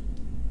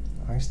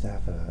 I used to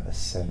have a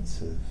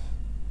sense of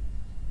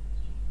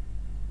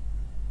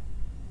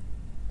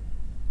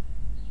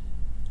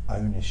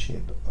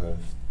ownership of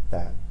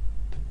that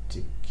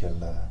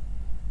particular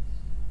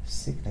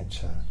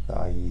signature that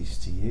I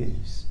used to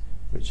use,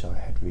 which I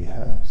had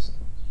rehearsed.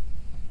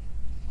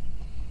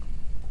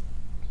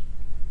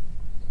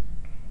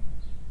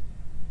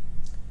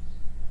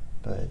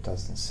 But it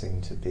doesn't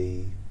seem to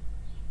be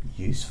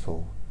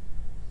useful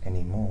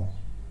anymore,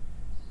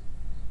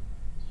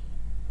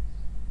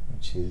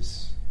 which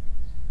is,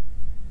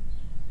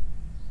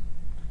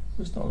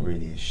 it's not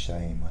really a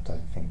shame. I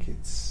don't think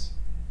it's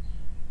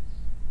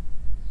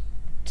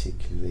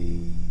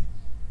particularly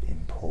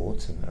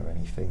important or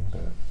anything,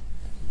 but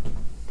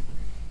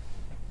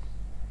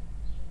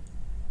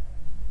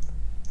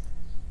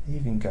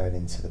even going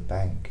into the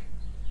bank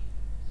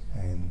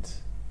and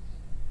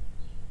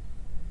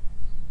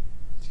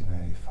you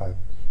know, if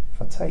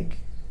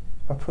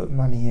I put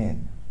money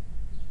in,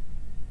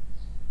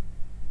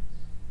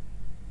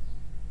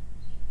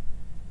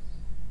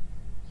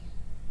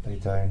 they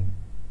don't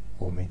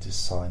want me to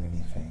sign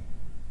anything.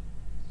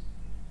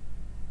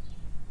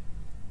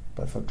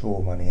 But if I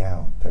draw money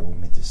out, they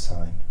want me to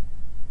sign.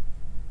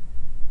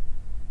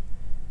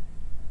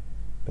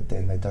 But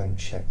then they don't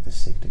check the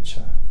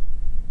signature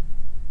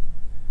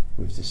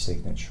with the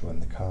signature on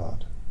the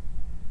card.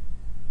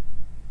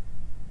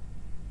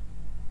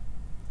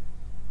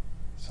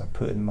 So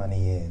putting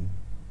money in,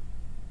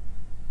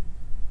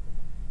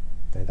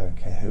 they don't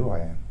care who I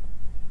am.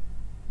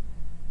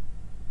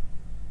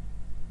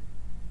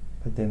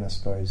 But then I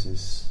suppose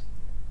there's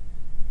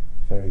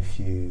very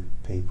few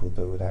people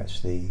that would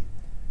actually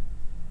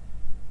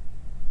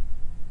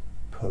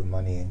put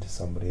money into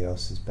somebody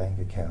else's bank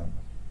account.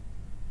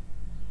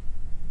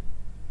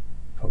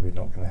 Probably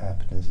not going to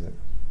happen, is it?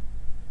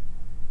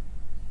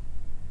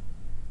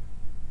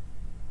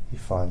 You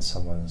find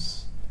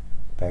someone's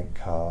bank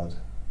card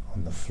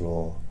on the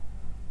floor,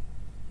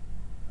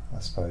 I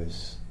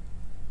suppose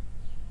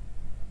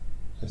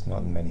there's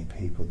not many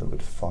people that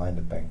would find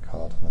a bank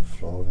card on the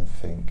floor and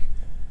think,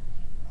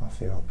 I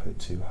think I'll put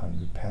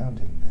 £200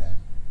 in there,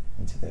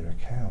 into their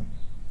account.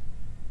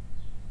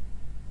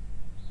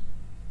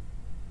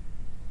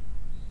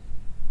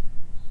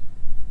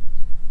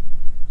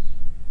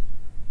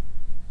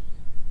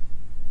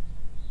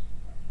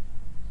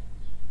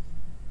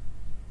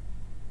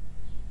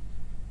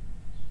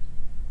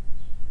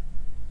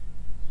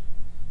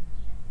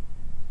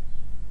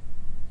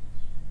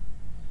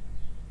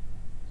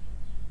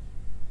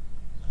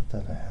 I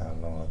don't know how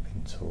long I've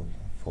been talking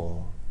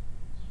for.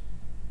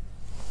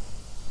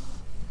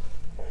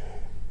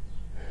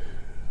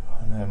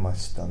 I know my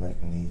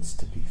stomach needs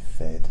to be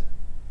fed.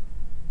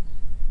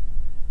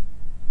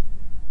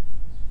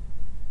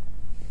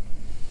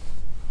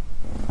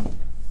 I'm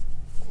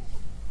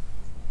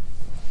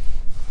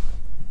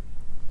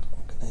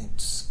going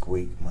to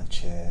squeak my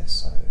chair,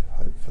 so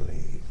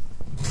hopefully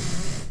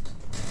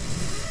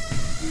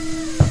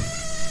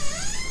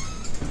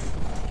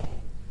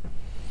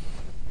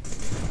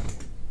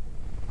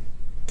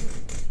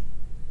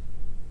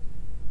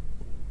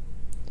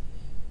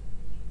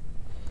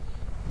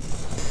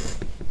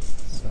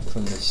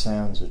from the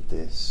sounds of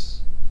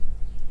this,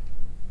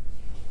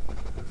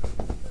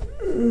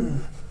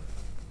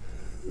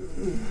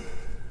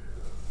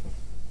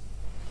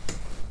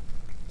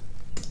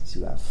 it's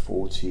about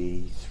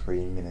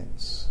 43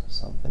 minutes,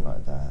 something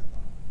like that.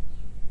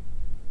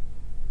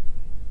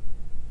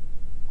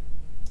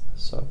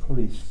 So I'll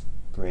probably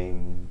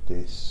bring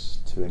this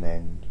to an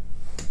end.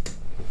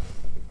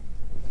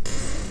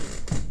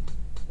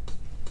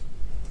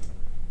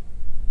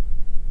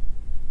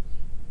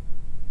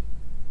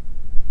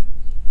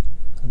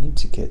 I need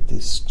to get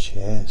this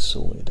chair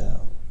sorted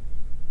out.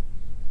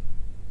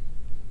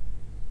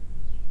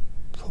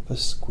 Proper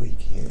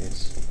squeaky it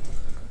is.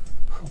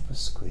 Proper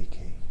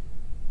squeaky.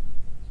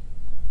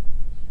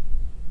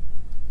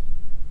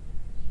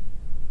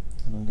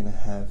 And I'm going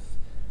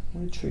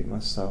to treat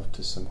myself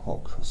to some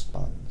hot cross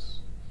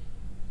buns,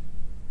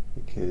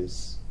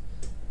 because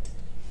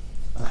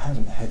I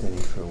haven't had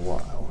any for a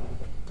while,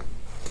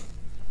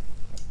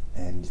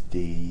 and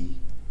the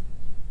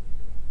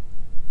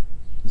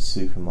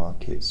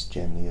supermarkets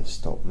generally have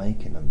stopped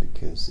making them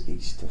because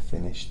Easter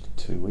finished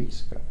 2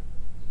 weeks ago.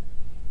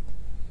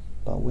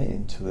 But I went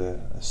into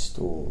a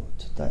store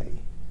today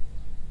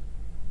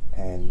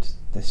and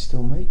they're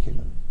still making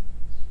them.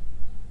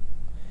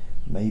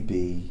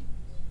 Maybe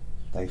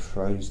they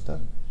froze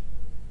them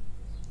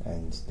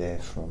and they're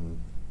from,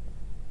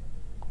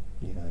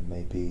 you know,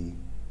 maybe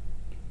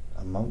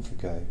a month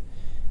ago,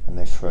 and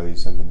they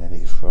froze them and then they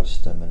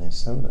defrost them and they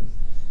sell them.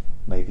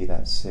 Maybe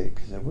that's it,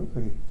 because they were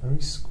very,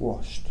 very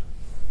squashed.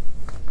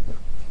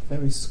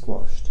 Very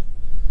squashed.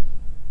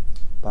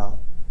 But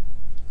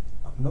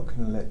I'm not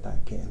going to let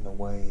that get in the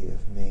way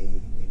of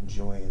me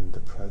enjoying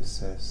the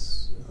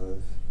process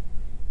of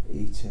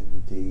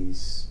eating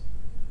these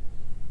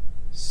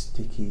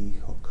sticky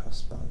hot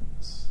crust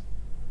buns.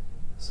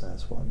 So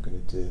that's what I'm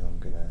going to do.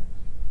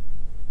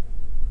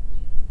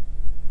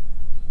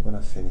 When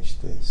I finish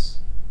this,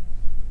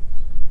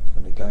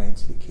 I'm going to go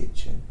into the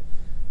kitchen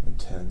and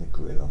turn the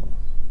grill on,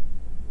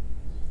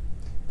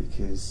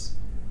 because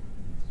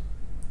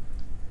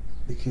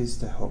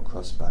they're hot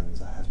cross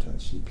buns, I have to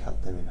actually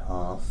cut them in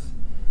half,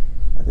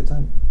 and they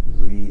don't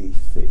really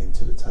fit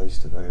into the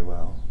toaster very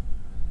well.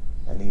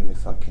 And even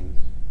if I can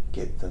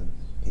get them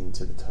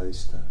into the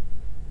toaster,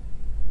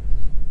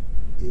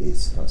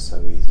 it's not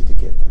so easy to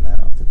get them out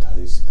of the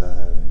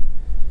toaster, and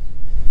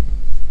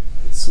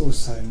it's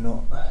also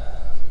not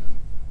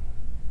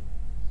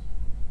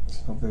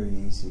very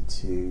easy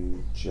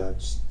to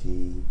judge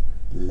the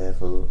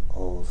level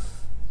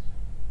of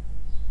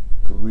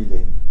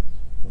grilling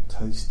or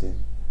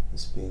toasting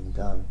that's being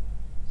done,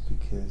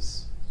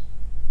 because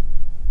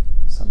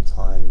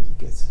sometimes it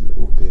gets a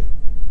little bit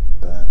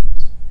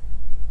burnt.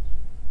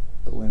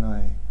 But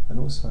and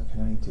also I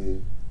can only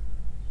do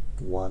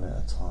one at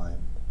a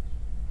time,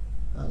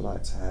 I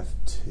like to have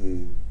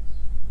 2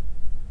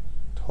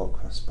 hot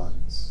cross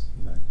buns,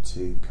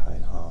 2 cut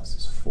in halves,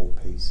 it's 4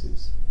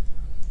 pieces.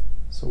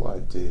 So what I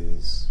do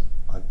is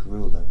I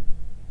grill them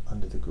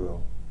under the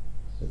grill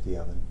of the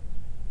oven,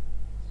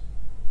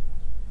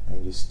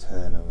 and just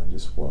turn them and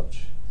just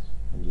watch,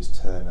 and just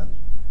turn them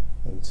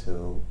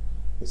until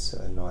it's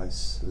at a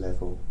nice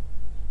level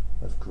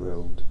of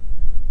grilled,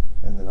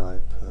 and then I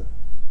put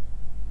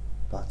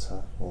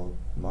butter or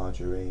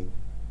margarine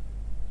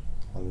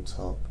on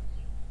top.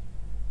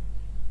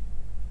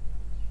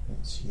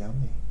 It's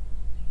yummy,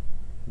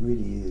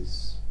 really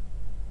is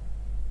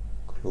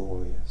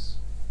glorious.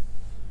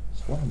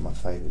 It's one of my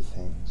favourite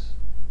things.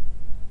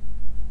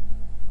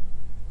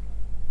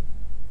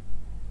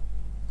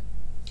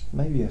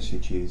 Maybe I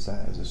should use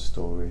that as a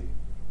story.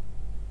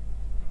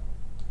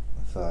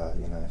 If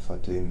if I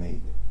do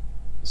meet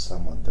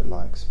someone that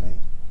likes me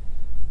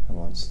and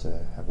wants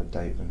to have a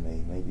date with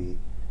me, maybe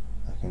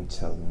I can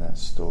tell them that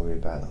story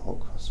about the hot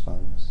cross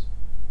buns,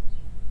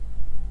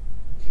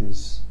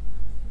 because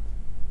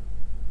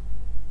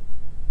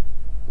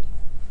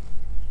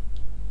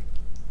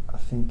I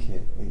think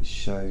it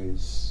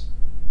shows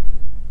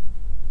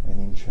an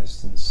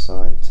interesting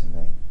side to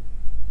me.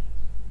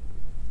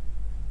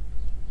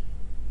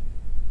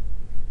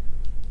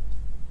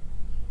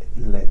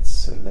 Let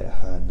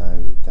her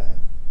know that,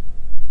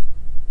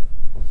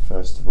 well,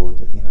 first of all,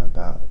 that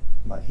about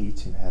my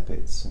eating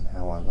habits and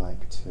how I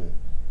like to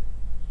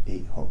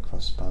eat hot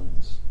cross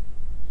buns.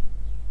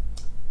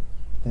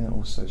 Then it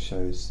also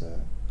shows that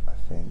I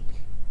think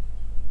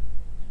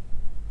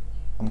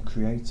I'm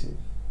creative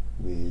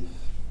with,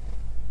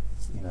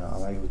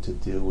 I'm able to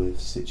deal with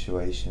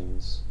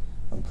situations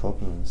and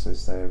problems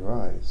as they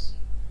arise.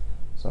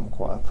 So I'm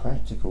quite a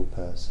practical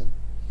person,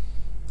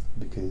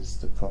 because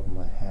the problem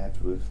I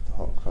had with the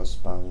hot cross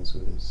buns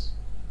was,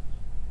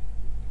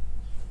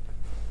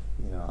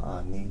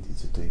 I needed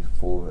to do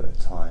 4 at a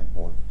time,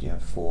 or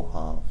 4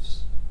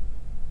 halves,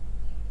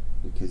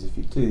 because if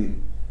you do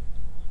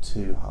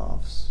 2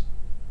 halves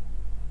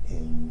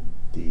in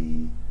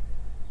the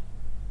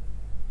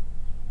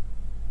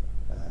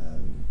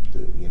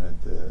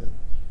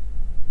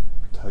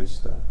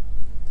toaster,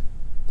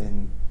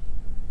 then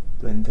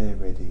when they're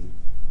ready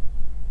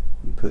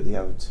you put the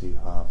other 2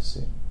 halves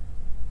in,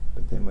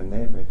 but then when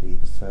they're ready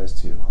the first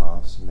 2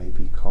 halves may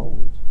be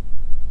cold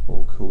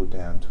or cool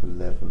down to a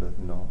level of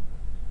not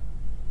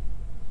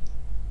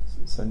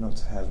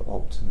to have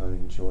optimum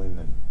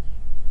enjoyment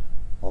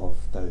of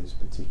those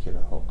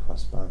particular hot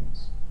cross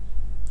buns.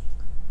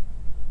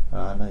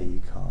 I know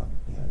you can't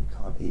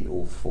eat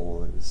all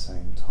 4 at the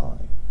same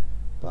time,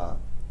 but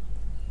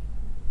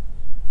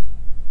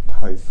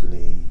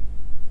hopefully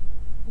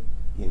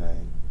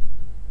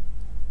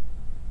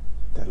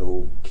they'll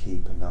all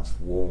keep enough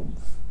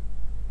warmth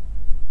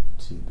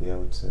to be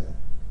able to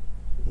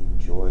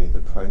enjoy the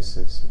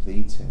process of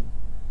eating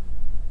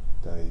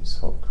those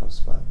hot cross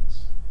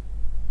buns.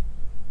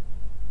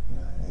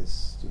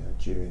 As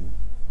during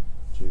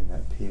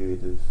that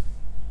period of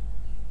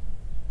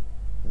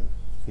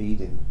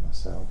feeding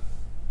myself.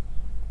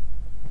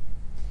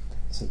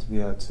 So to be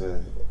able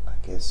to,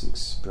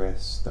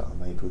 express that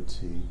I'm able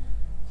to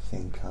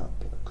think up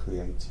a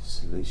creative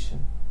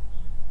solution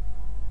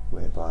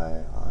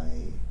whereby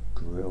I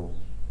grill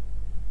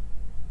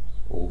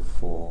all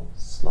 4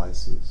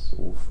 slices,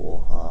 all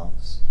 4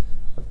 halves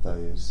of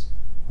those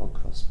hot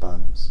cross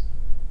buns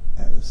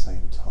at the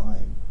same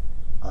time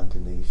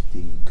underneath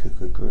the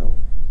cooker grill,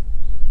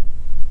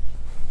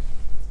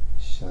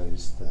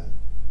 shows that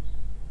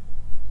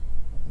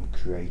I'm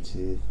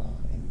creative,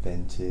 I'm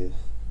inventive,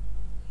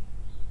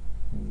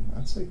 and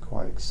I'd say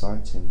quite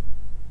exciting.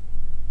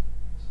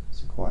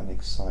 It's quite an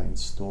exciting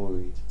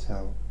story to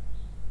tell.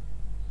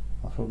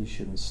 I probably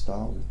shouldn't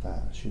start with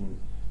that. I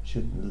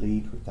shouldn't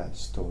lead with that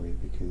story,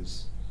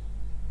 because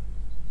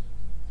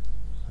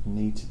I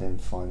need to then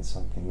find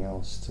something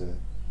else to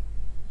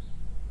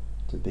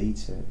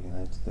beat it,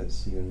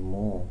 that's even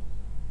more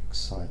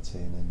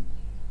exciting, and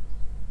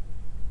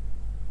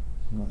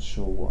I'm not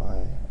sure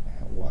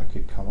what I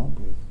could come up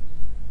with.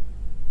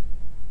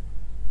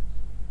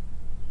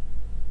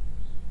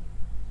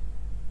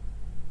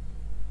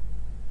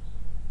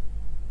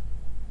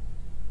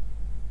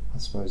 I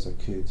suppose I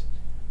could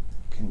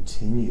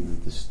continue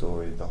with the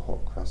story of the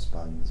hot crust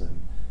buns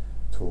and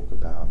talk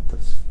about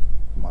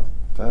my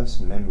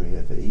first memory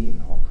of eating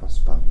hot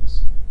crust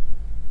buns,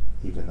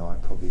 even though I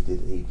probably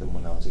did eat them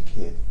when I was a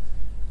kid.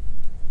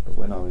 But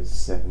when I was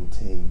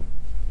 17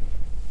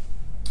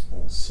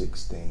 or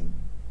 16,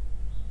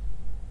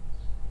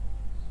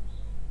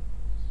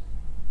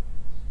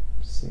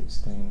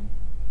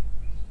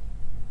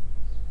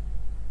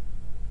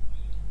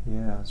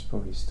 yeah, I was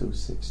probably still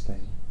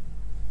 16.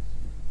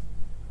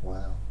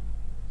 Wow.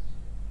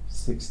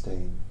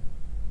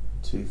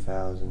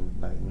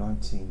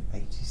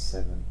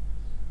 1987,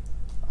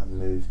 I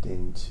moved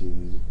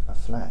into a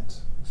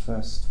flat, the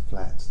first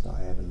flat that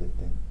I ever lived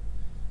in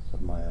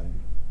of my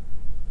own,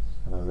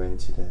 and I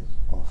rented it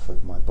off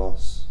of my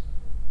boss.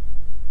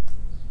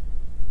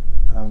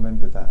 And I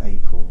remember that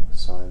April,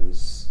 so I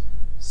was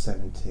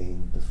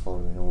 17 the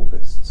following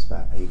August, so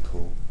that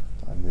April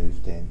I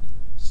moved in,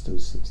 still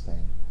 16,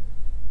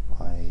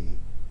 I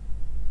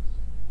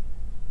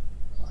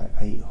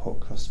ate hot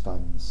cross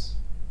buns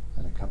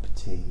and a cup of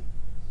tea,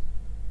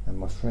 and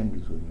my friend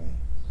was with me.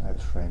 I had a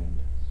friend,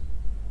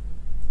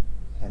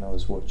 and I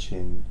was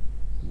watching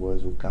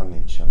Wurzel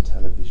Gummidge on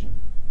television,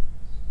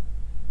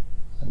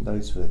 and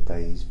those were the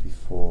days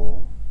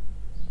before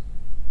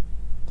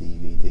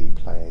DVD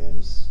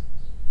players.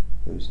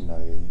 There was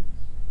no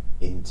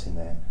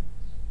internet,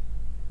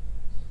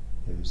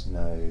 there was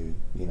no,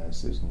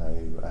 so there was no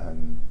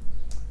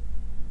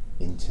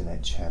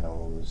internet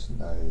channels,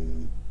 no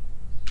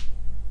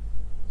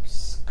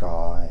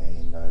Sky,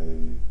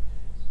 no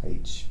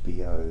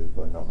HBO,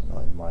 well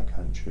not in my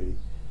country,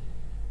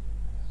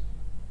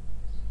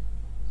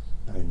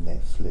 no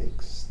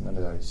Netflix, none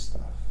of those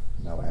stuff,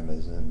 no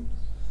Amazon.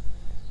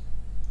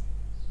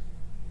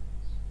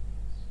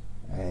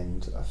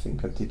 And I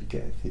think I did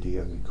get a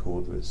video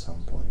recorder at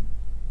some point.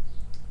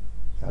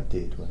 I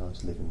did when I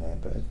was living there,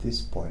 but at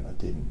this point I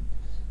didn't.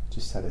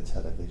 Just had a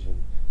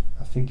television.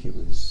 I think it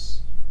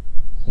was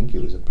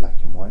a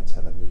black and white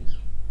television.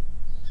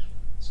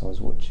 So I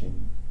was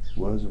watching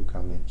Wurzel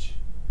Gummidge,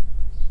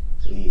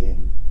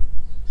 eating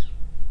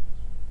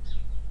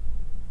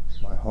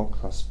my hot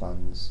cross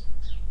buns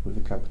with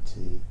a cup of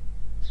tea.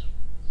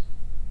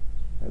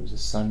 It was a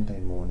Sunday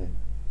morning,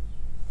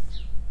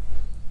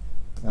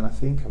 and I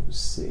think I was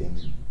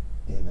sitting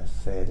in a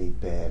fairly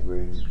bare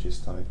room,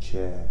 just on a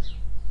chair.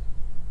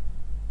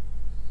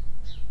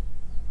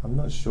 I'm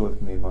not sure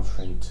if me and my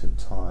friend took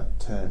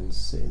turns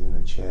sitting in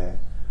the chair,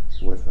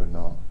 whether or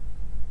not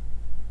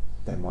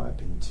there might have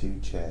been two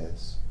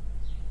chairs,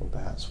 or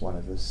perhaps one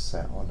of us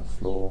sat on the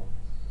floor.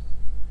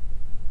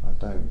 I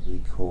don't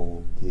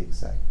recall the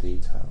exact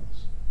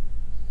details,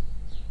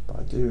 but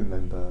I do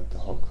remember the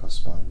hot cross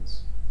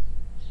buns,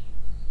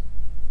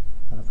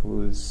 and I've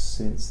always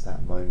since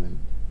that moment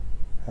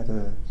had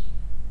a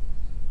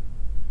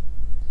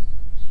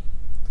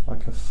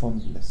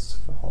fondness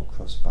for hot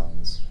cross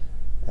buns,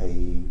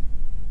 a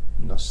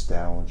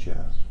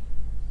nostalgia,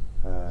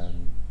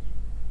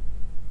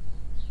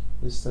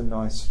 just a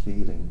nice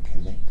feeling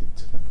connected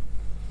to them.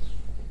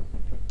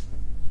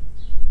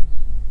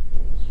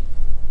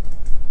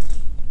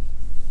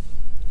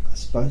 I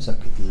suppose I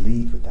could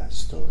lead with that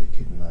story,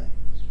 couldn't I?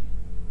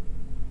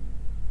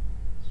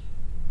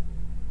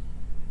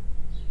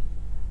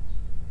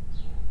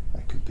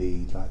 That could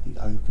be like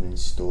the opening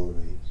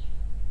story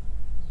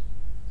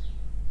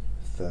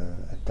for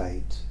a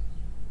date.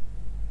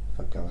 If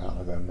I go out on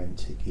a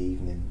romantic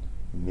evening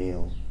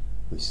meal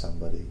with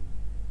somebody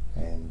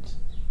and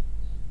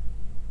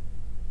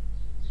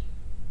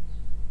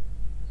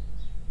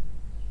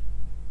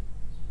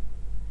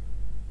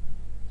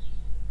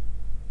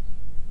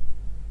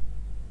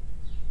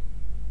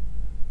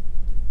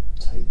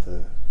take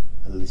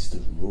a list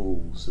of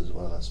rules as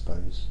well, I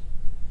suppose.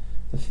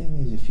 The thing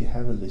is, if you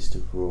have a list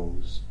of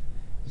rules,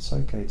 it's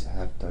okay to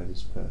have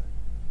those, but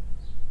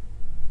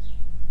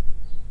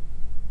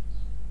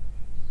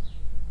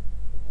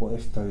what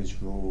if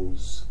those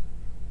rules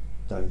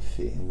don't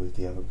fit in with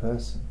the other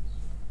person?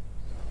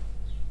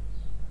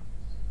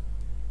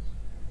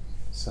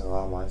 So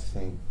I might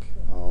think,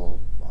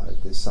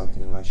 there's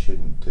something I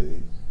shouldn't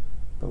do,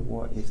 but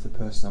what if the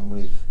person I'm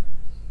with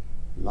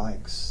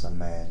likes a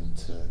man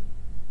to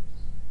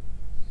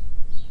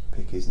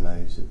pick his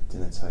nose at the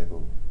dinner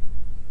table?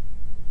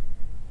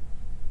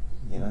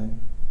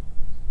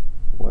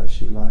 What if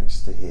she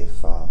likes to hear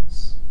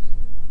farts?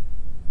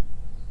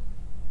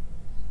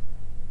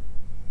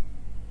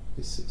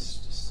 It's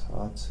just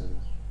hard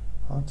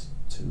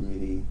to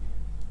really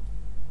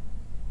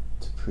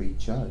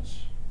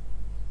prejudge,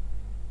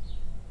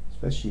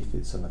 especially if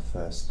it's on a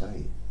first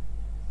date.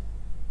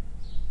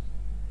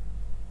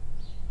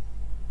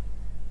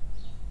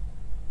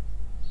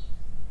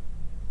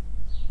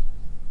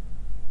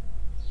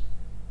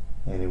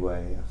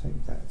 Anyway, I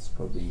think that's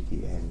probably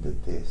the end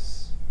of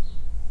this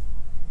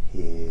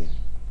here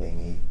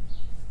thingy.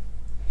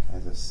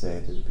 As I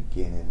said at the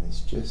beginning,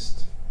 it's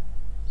just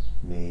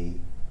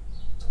me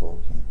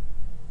talking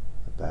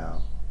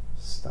about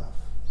stuff.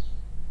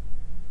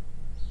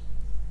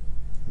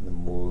 And the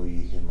more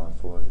you hear my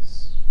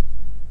voice,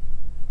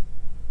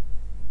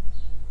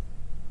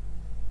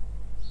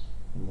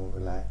 the more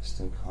relaxed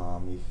and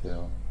calm you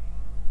feel,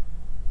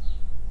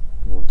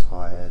 the more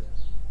tired,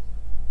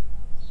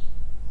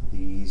 the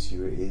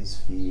easier it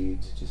is for you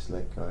to just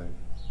let go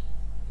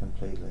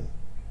completely.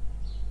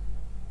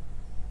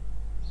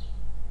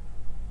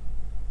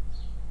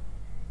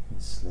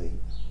 And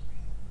sleep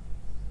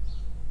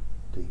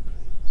deeply.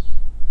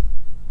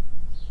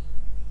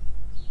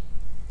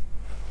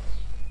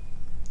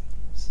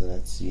 So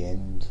that's the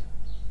end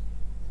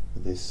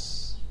of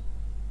this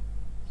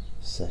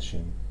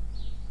session.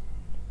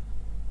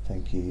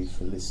 Thank you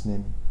for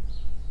listening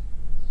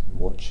and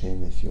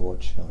watching if you're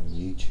watching on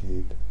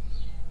YouTube.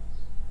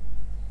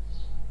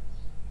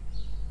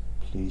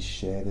 Please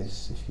share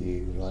this if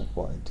you like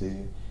what I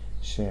do.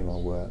 Share my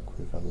work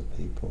with other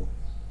people.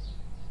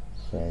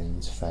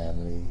 friends,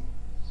 family,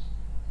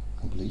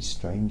 complete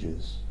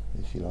strangers,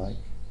 if you like.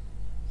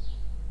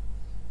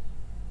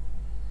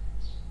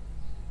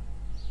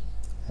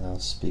 And I'll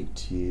speak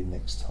to you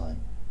next time.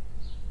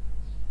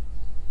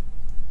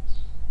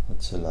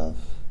 Lots of love.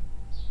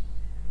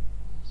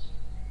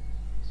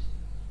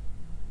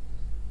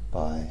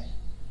 Bye.